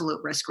absolute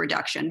risk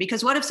reduction.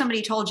 Because what if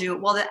somebody told you,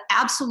 well, the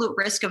absolute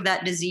risk of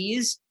that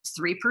disease is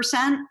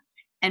 3%,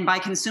 and by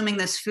consuming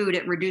this food,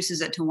 it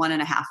reduces it to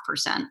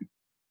 1.5%.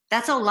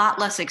 that's a lot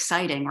less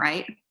exciting,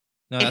 right?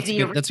 No, that's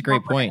a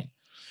great point.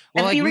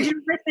 Well, if the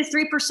original risk is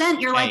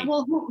 3%, you're like,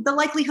 well, the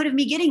likelihood of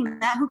me getting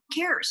that, who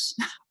cares?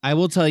 I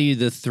will tell you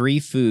the 3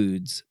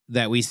 foods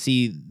that we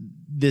see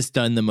this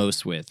done the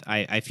most with.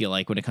 I feel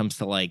like when it comes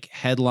to like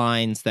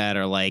headlines that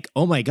are like,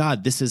 oh my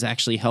God, this is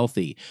actually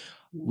healthy.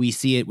 We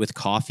see it with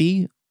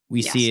coffee.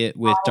 We see it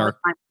with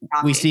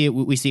we see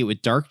it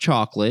with dark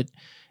chocolate.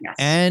 Yes.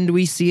 And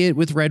we see it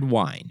with red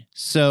wine.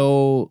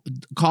 So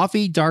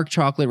coffee, dark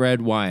chocolate,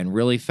 red wine,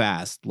 really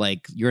fast.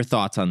 Like, your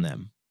thoughts on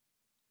them?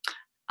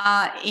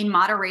 In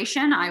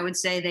moderation, I would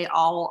say they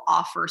all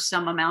offer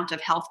some amount of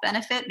health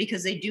benefit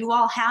because they do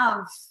all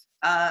have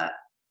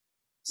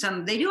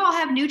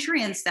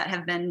nutrients that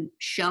have been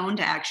shown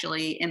to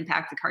actually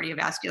impact the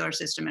cardiovascular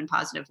system in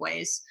positive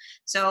ways.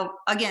 So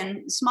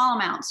again, small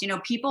amounts.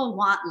 People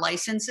want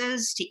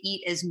licenses to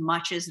eat as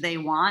much as they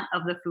want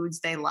of the foods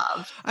they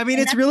love. I mean,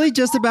 it's really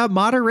just about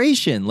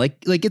moderation.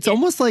 Like it's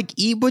almost like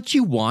eat what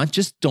you want,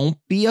 just don't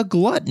be a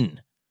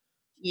glutton.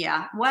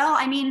 Yeah. Well,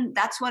 I mean,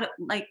 that's what,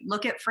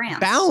 look at France.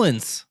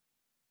 Balance.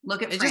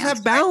 Look at France. Just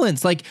have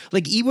balance. Right?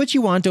 Like eat what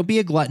you want. Don't be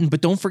a glutton, but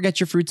don't forget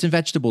your fruits and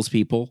vegetables,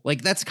 people.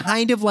 Like, that's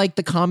kind of like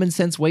the common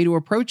sense way to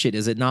approach it,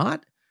 is it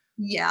not?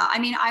 Yeah. I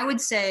mean, I would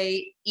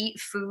say eat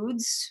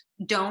foods.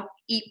 Don't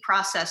eat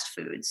processed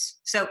foods.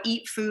 So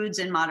eat foods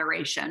in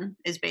moderation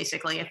is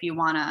basically, if you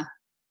want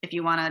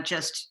to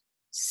just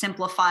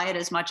simplify it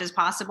as much as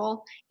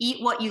possible.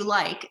 Eat what you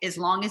like as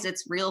long as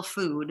it's real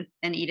food,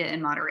 and eat it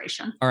in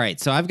moderation. All right.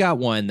 So I've got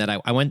one that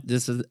I went,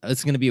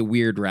 it's going to be a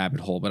weird rabbit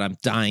hole, but I'm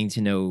dying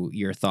to know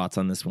your thoughts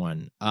on this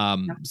one.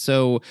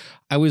 So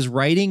I was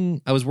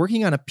working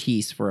on a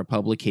piece for a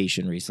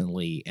publication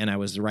recently, and I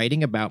was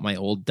writing about my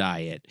old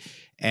diet,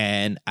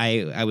 and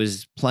I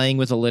was playing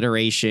with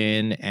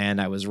alliteration, and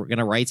I was going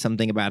to write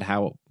something about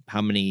how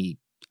many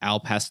Al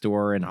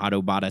Pastor and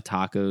Adobada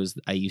tacos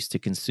I used to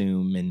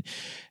consume. And,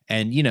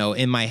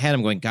 in my head,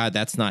 I'm going, God,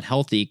 that's not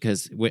healthy.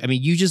 Cause I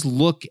mean, you just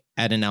look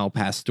at an Al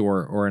Pastor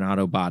or an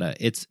Adobada,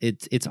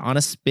 it's on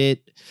a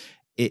spit.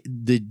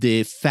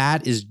 The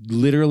fat is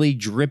literally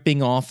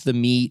dripping off the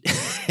meat.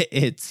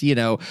 It's,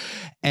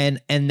 and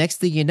next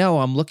thing you know,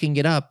 I'm looking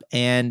it up,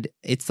 and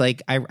it's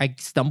like, I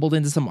stumbled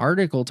into some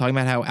article talking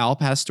about how Al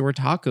Pastor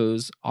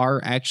tacos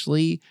are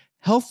actually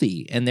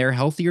healthy, and they're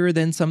healthier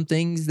than some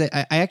things that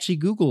I actually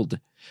Googled.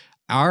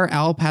 Are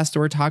Al Pastor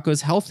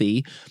tacos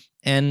healthy?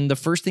 And the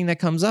first thing that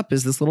comes up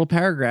is this little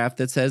paragraph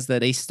that says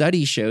that a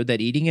study showed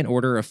that eating an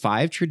order of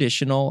 5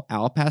 traditional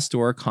Al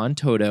Pastor con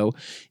todo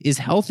is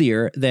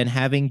healthier than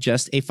having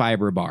just a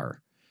fiber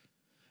bar.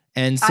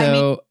 And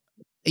so,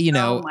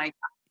 oh my God.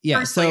 Yeah.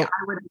 Personally,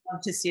 I would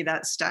love to see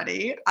that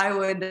study. I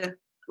would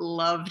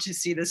love to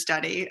see the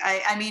study.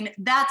 I mean,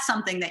 that's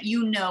something that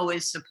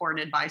is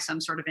supported by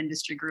some sort of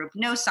industry group.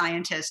 No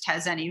scientist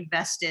has any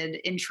vested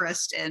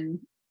interest in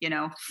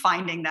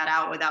finding that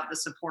out without the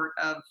support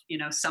of,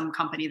 some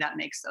company that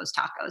makes those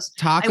tacos.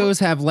 Tacos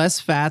have less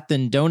fat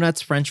than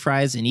donuts, French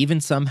fries, and even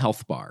some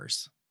health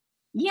bars.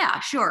 Yeah,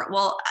 sure.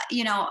 Well,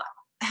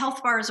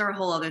 health bars are a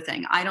whole other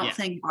thing. I don't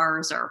think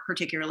bars are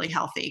particularly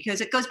healthy,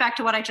 because it goes back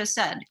to what I just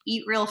said.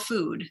 Eat real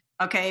food.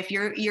 Okay. If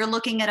you're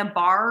looking at a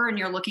bar and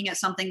you're looking at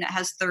something that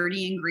has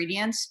 30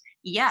 ingredients,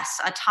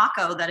 yes, a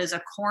taco that is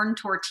a corn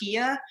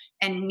tortilla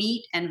and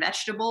meat and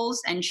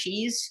vegetables and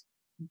cheese,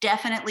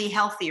 definitely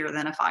healthier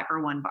than a Fiber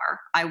One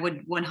bar. I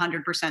would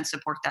 100%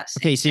 support that.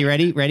 Okay, so you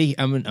ready?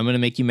 I'm going to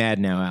make you mad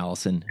now,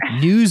 Allison.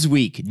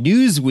 Newsweek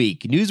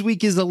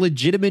is a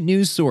legitimate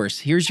news source.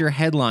 Here's your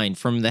headline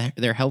from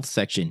their health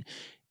section.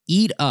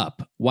 Eat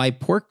up: why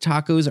pork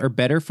tacos are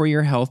better for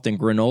your health than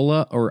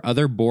granola or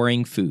other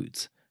boring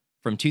foods,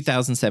 from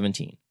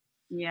 2017.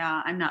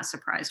 Yeah, I'm not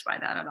surprised by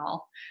that at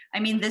all. I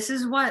mean, this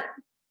is what,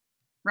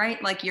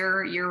 right? Like,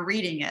 you're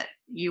reading it.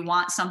 You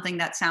want something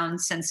that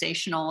sounds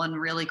sensational and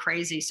really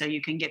crazy so you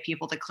can get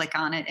people to click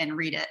on it and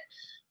read it.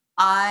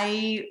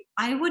 I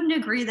wouldn't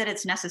agree that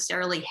it's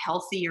necessarily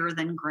healthier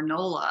than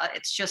granola.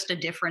 It's just a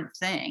different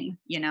thing.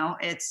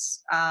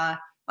 It's I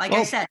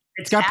said,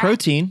 it's got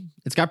protein.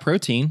 It's got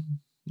protein,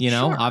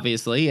 sure.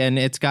 Obviously. And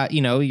it's got,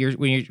 when you're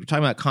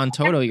talking about con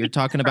todo, you're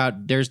talking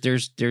about there's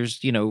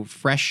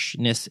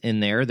freshness in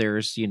there.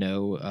 There's,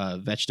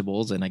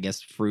 vegetables and I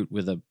guess fruit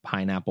with a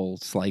pineapple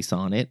slice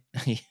on it.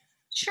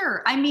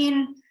 Sure. I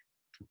mean,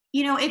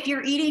 if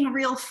you're eating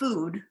real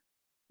food,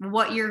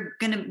 what you're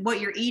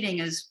eating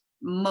is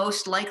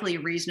most likely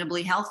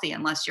reasonably healthy,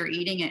 unless you're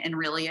eating it in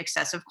really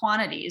excessive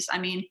quantities. I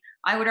mean,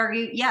 I would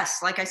argue, yes,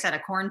 like I said, a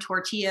corn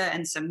tortilla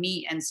and some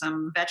meat and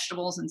some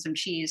vegetables and some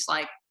cheese,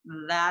 like,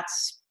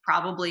 that's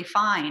probably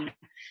fine.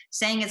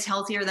 Saying it's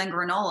healthier than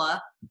granola,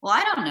 well,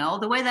 I don't know.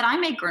 The way that I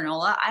make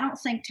granola, I don't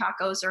think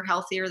tacos are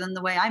healthier than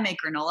the way I make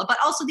granola. But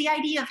also the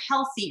idea of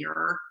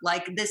healthier,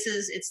 like,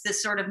 it's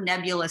this sort of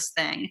nebulous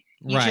thing.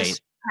 You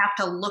just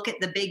have to look at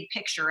the big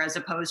picture as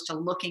opposed to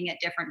looking at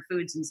different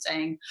foods and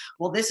saying,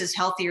 well, this is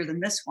healthier than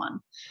this one.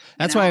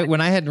 That's why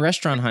when I had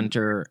Restaurant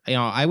Hunter,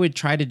 I would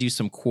try to do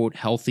some quote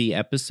healthy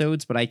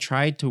episodes, but I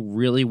tried to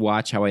really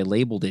watch how I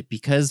labeled it,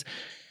 because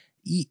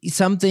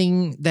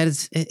something that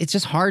is, it's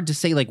just hard to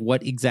say like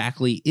what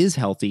exactly is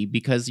healthy,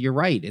 because you're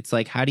right. It's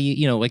like, how do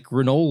you, like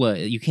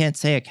granola, you can't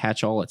say a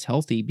catch-all it's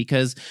healthy,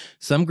 because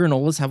some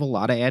granolas have a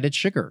lot of added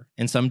sugar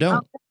and some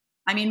don't.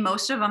 I mean,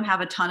 most of them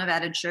have a ton of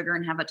added sugar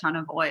and have a ton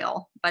of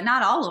oil, but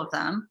not all of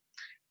them.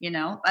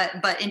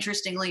 But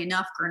interestingly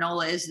enough,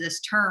 granola is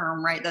this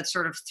term, right, that's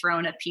sort of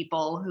thrown at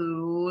people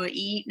who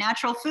eat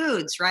natural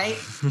foods, right?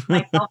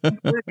 Myself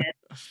included.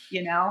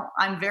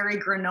 I'm very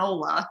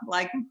granola.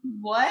 Like,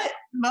 what?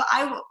 But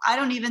I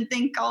don't even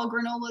think all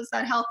granola is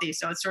that healthy.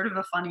 So it's sort of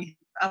a funny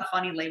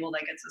label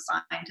that gets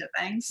assigned to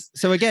things.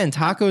 So again,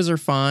 tacos are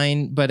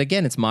fine, but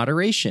again, it's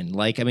moderation.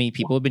 Like, I mean,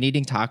 people have been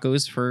eating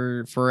tacos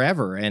for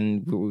forever,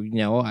 and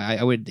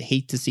I would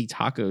hate to see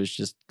tacos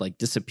just like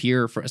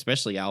disappear, for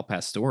especially Al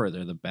Pastor.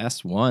 They're the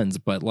best ones,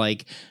 but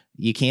like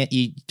you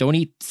don't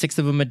eat 6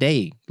 of them a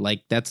day.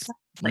 Like that's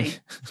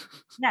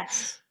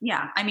yes,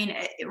 yeah. I mean,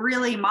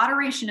 really,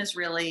 moderation is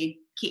really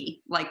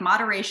key. Like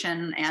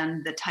moderation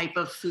and the type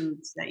of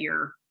foods that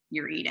you're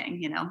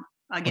eating.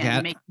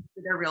 Again, make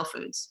sure they're real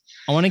foods.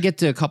 I want to get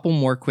to a couple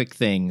more quick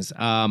things.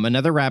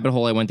 Another rabbit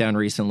hole I went down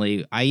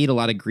recently, I eat a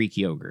lot of Greek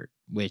yogurt,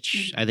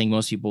 which I think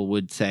most people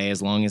would say,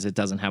 as long as it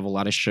doesn't have a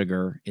lot of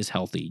sugar, is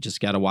healthy.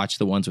 Just got to watch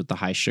the ones with the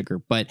high sugar.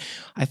 But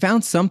I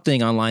found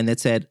something online that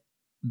said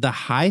the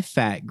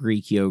high-fat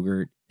Greek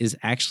yogurt is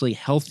actually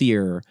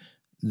healthier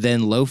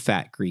than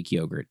low-fat Greek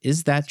yogurt.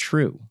 Is that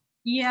true?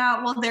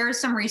 Yeah, well, there is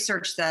some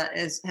research that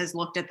has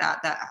looked at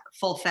that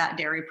full-fat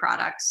dairy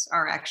products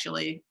are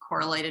actually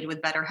correlated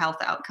with better health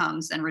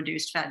outcomes than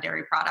reduced fat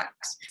dairy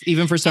products.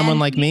 Even for someone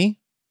like me?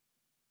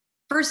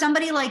 For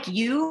somebody like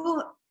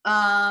you,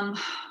 I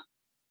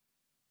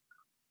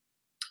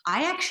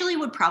actually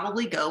would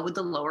probably go with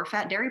the lower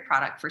fat dairy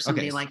product for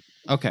somebody like me.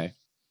 Okay.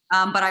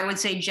 But I would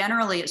say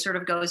generally it sort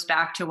of goes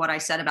back to what I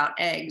said about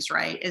eggs,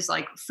 right? Is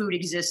like food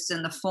exists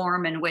in the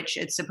form in which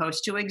it's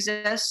supposed to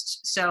exist.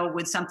 So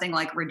with something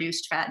like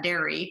reduced fat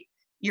dairy,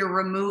 you're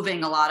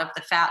removing a lot of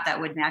the fat that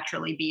would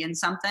naturally be in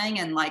something.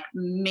 And like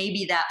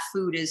maybe that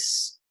food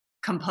is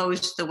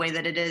composed the way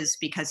that it is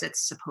because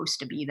it's supposed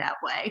to be that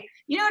way.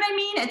 You know what I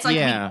mean? It's like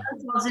we get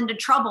ourselves into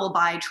trouble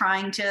by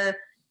trying to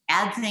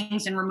add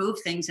things and remove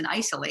things and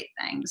isolate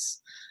things.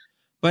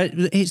 But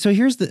so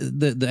here's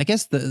I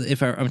guess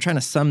if I'm trying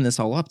to sum this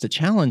all up, the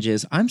challenge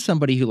is I'm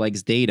somebody who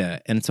likes data.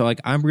 And so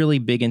like, I'm really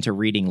big into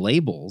reading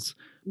labels,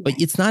 but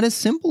it's not as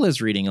simple as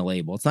reading a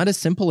label. It's not as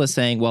simple as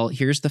saying, well,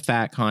 here's the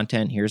fat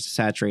content. Here's the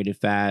saturated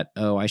fat.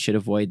 Oh, I should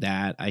avoid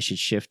that. I should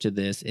shift to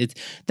this.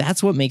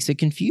 That's what makes it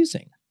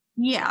confusing.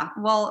 Yeah.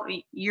 Well,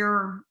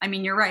 you're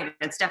right.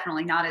 It's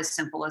definitely not as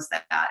simple as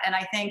that. And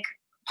I think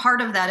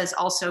part of that is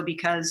also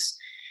because,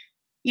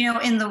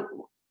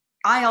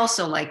 I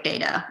also like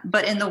data,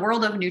 but in the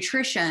world of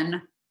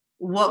nutrition,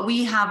 what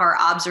we have are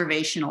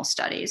observational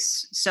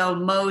studies. So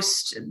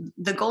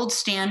the gold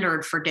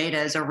standard for data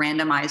is a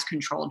randomized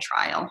controlled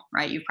trial,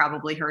 right? You've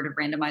probably heard of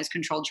randomized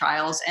controlled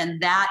trials.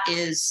 And that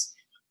is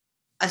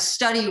a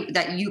study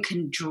that you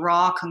can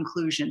draw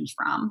conclusions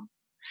from.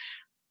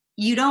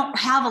 You don't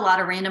have a lot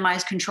of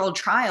randomized controlled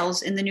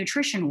trials in the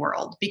nutrition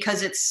world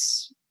because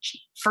it's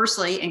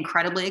firstly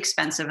incredibly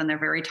expensive and they're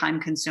very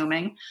time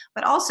consuming,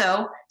 but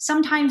also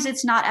sometimes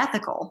it's not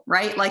ethical,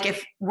 right? Like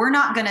if we're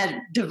not going to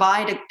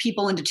divide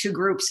people into 2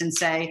 groups and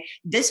say,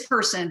 this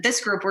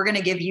group, we're going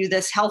to give you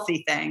this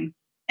healthy thing.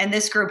 And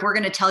this group, we're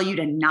going to tell you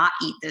to not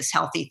eat this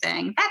healthy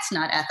thing. That's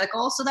not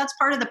ethical. So that's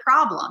part of the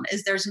problem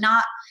is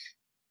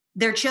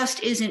there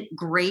just isn't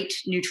great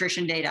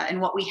nutrition data.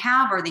 And what we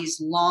have are these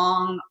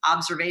long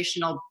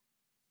observational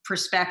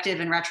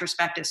perspective and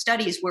retrospective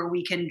studies where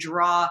we can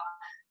draw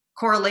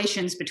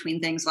correlations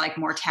between things like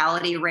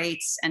mortality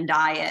rates and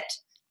diet,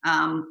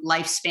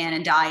 lifespan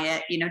and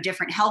diet,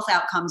 different health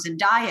outcomes and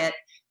diet,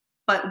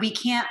 but we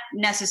can't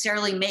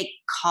necessarily make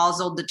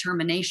causal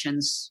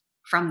determinations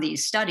from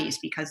these studies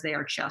because they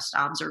are just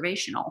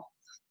observational.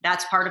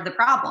 That's part of the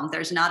problem.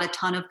 There's not a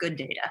ton of good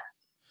data.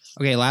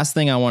 Okay, last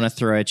thing I want to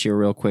throw at you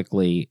real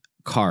quickly.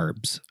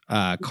 Carbs.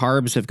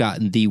 Carbs have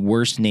gotten the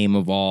worst name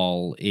of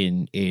all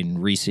in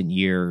recent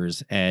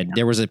years. And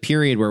there was a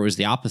period where it was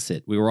the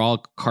opposite. We were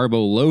all carbo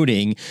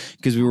loading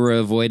because we were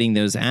avoiding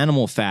those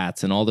animal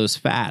fats and all those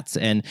fats.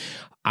 And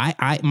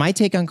my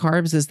take on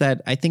carbs is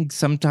that I think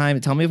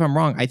sometimes, tell me if I'm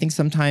wrong, I think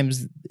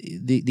sometimes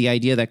the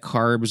idea that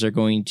carbs are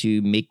going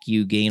to make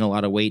you gain a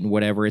lot of weight and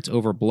whatever, it's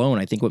overblown.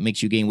 I think what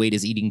makes you gain weight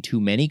is eating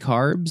too many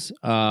carbs.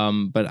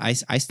 But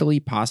I still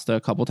eat pasta a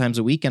couple times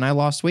a week and I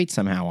lost weight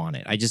somehow on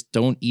it. I just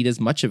don't eat as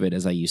much of it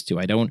as I used to.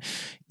 I don't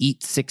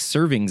eat 6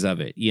 servings of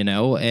it,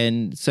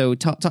 And so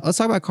let's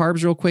talk about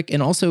carbs real quick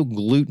and also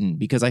gluten,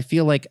 because I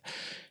feel like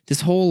this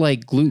whole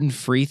like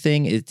gluten-free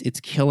thing, it's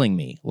killing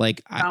me.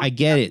 Like I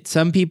get it.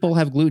 Some people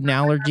have gluten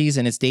allergies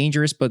and it's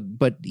dangerous, but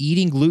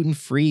eating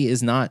gluten-free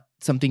is not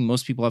something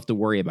most people have to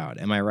worry about.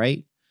 Am I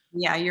right?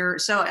 Yeah,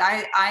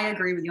 I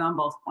agree with you on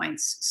both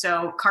points.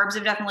 So carbs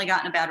have definitely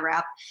gotten a bad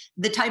rap.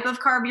 The type of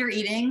carb you're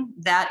eating,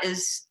 that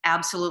is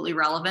absolutely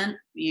relevant.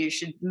 You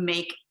should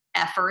make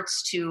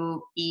efforts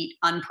to eat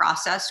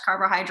unprocessed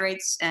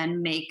carbohydrates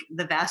and make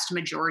the vast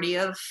majority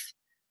of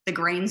the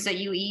grains that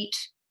you eat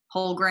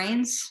whole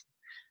grains.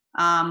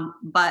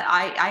 But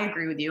I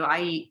agree with you.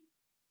 I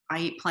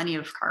eat plenty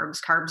of carbs.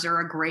 Carbs are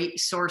a great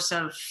source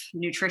of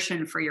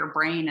nutrition for your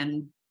brain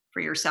and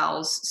for your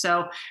cells.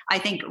 So I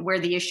think where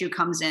the issue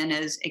comes in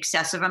is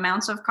excessive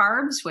amounts of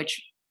carbs,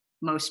 which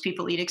most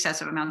people eat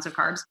excessive amounts of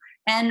carbs,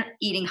 and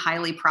eating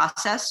highly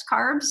processed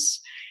carbs.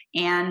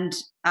 And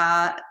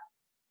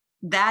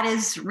that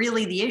is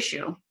really the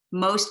issue.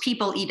 Most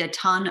people eat a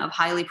ton of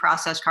highly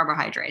processed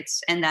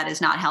carbohydrates, and that is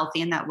not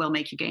healthy, and that will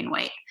make you gain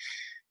weight.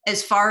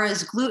 As far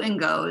as gluten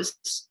goes,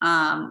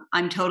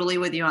 I'm totally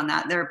with you on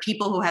that. There are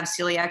people who have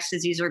celiac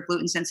disease or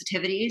gluten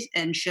sensitivities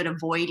and should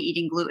avoid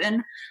eating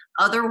gluten.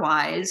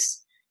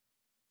 Otherwise,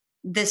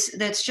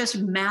 that's just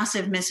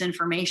massive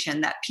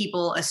misinformation that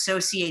people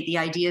associate the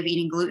idea of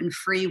eating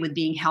gluten-free with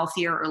being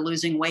healthier or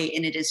losing weight,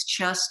 and it is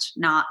just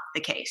not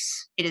the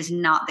case. It is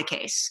not the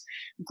case.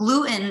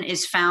 Gluten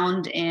is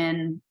found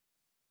in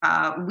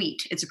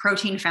wheat. It's a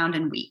protein found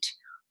in wheat.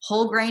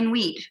 Whole grain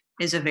wheat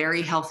is a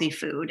very healthy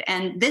food.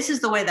 And this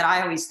is the way that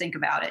I always think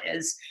about it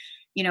is,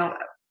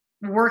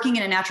 working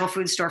in a natural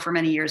food store for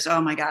many years.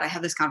 Oh my God, I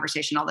have this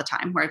conversation all the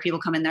time where people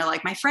come in, they're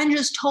like, my friend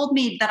just told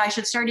me that I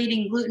should start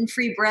eating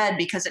gluten-free bread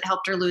because it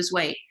helped her lose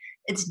weight.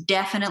 It's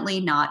definitely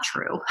not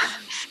true.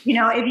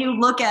 If you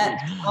look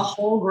at a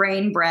whole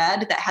grain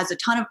bread that has a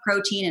ton of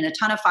protein and a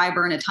ton of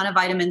fiber and a ton of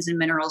vitamins and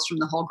minerals from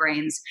the whole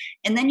grains,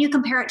 and then you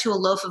compare it to a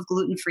loaf of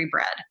gluten-free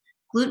bread.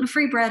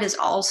 Gluten-free bread is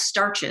all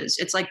starches.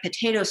 It's like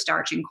potato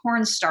starch and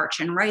corn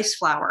starch and rice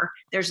flour.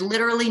 There's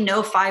literally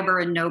no fiber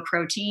and no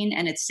protein,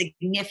 and it's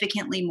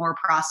significantly more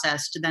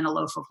processed than a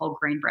loaf of whole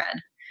grain bread.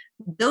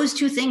 Those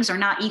two things are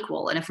not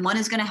equal. And if one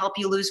is going to help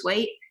you lose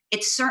weight,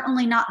 it's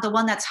certainly not the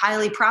one that's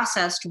highly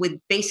processed with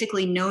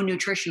basically no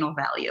nutritional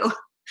value.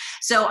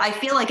 So I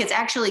feel like it's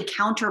actually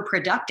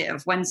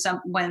counterproductive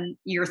when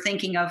you're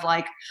thinking of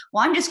like,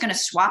 well, I'm just going to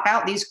swap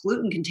out these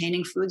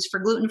gluten-containing foods for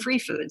gluten-free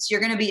foods.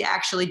 You're going to be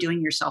actually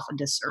doing yourself a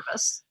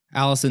disservice.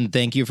 Allison,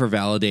 thank you for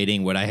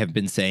validating what I have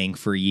been saying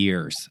for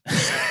years.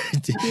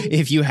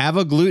 If you have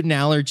a gluten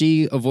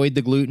allergy, avoid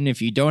the gluten.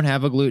 If you don't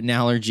have a gluten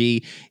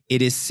allergy,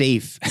 it is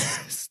safe.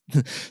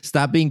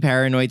 Stop being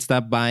paranoid.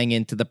 Stop buying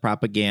into the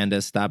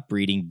propaganda. Stop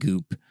breeding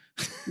goop.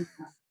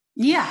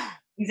 Yeah,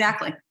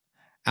 exactly.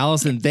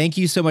 Allison, thank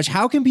you so much.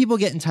 How can people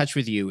get in touch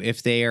with you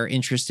if they are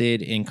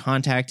interested in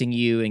contacting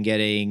you and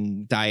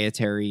getting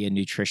dietary and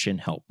nutrition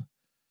help?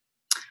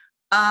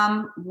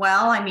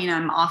 Well,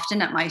 I'm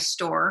often at my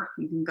store.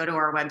 You can go to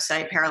our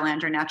website,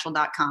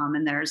 paralandranatural.com,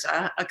 and there's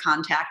a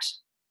contact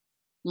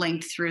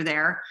link through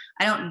there.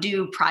 I don't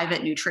do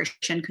private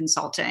nutrition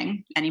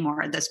consulting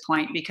anymore at this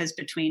point because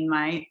between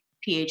my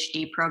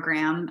PhD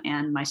program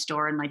and my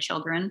store and my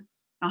children,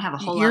 I don't have a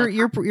whole lot.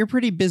 You're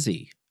pretty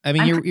busy.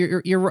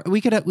 You're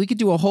we could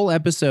do a whole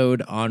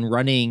episode on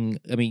running.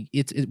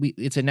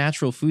 It's a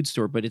natural food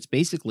store, but it's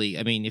basically,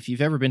 if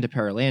you've ever been to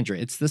Paralandra,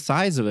 it's the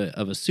size of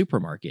a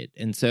supermarket.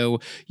 And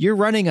so you're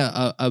running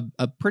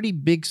a pretty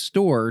big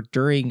store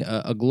during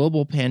a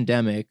global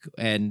pandemic,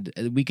 and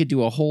we could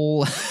do a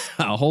whole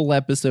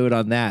episode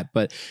on that.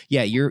 But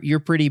yeah, you're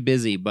pretty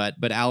busy, but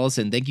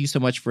Allison, thank you so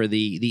much for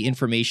the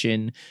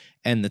information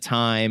and the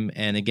time.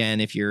 And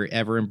again, if you're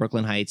ever in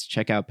Brooklyn Heights,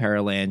 check out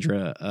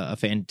Paralandra, a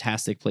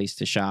fantastic place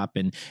to shop.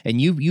 And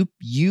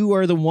you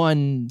are the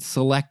one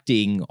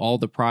selecting all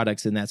the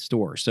products in that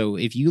store. So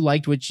if you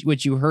liked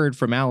what you heard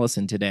from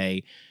Allison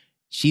today,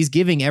 she's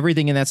giving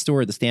everything in that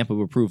store the stamp of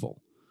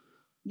approval.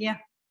 Yeah.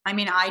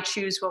 I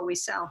choose what we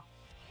sell.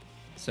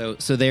 So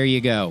there you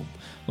go.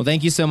 Well,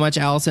 thank you so much,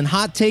 Allison.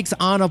 Hot Takes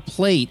on a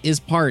Plate is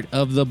part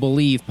of the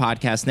Believe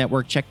Podcast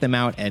Network. Check them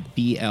out at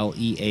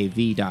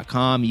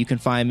BLEAV.com. You can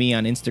find me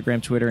on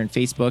Instagram, Twitter, and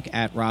Facebook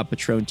at Rob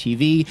Patrone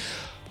TV.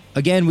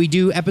 Again, we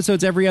do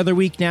episodes every other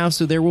week now,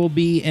 so there will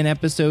be an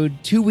episode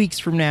 2 weeks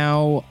from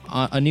now,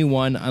 a new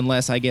one,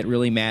 unless I get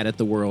really mad at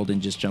the world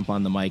and just jump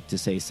on the mic to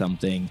say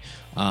something.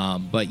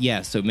 But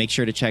yeah, so make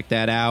sure to check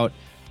that out.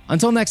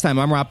 Until next time,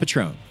 I'm Rob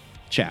Patrone.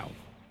 Ciao.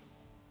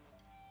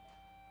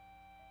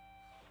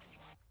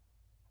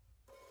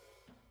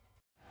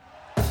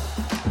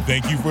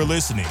 Thank you for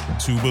listening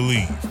to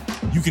Believe.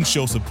 You can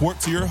show support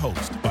to your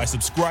host by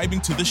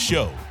subscribing to the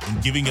show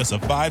and giving us a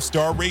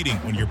 5-star rating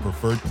on your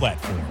preferred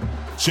platform.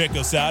 Check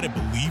us out at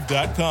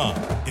Believe.com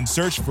and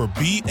search for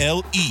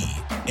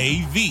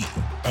BLEAV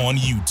on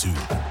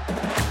YouTube.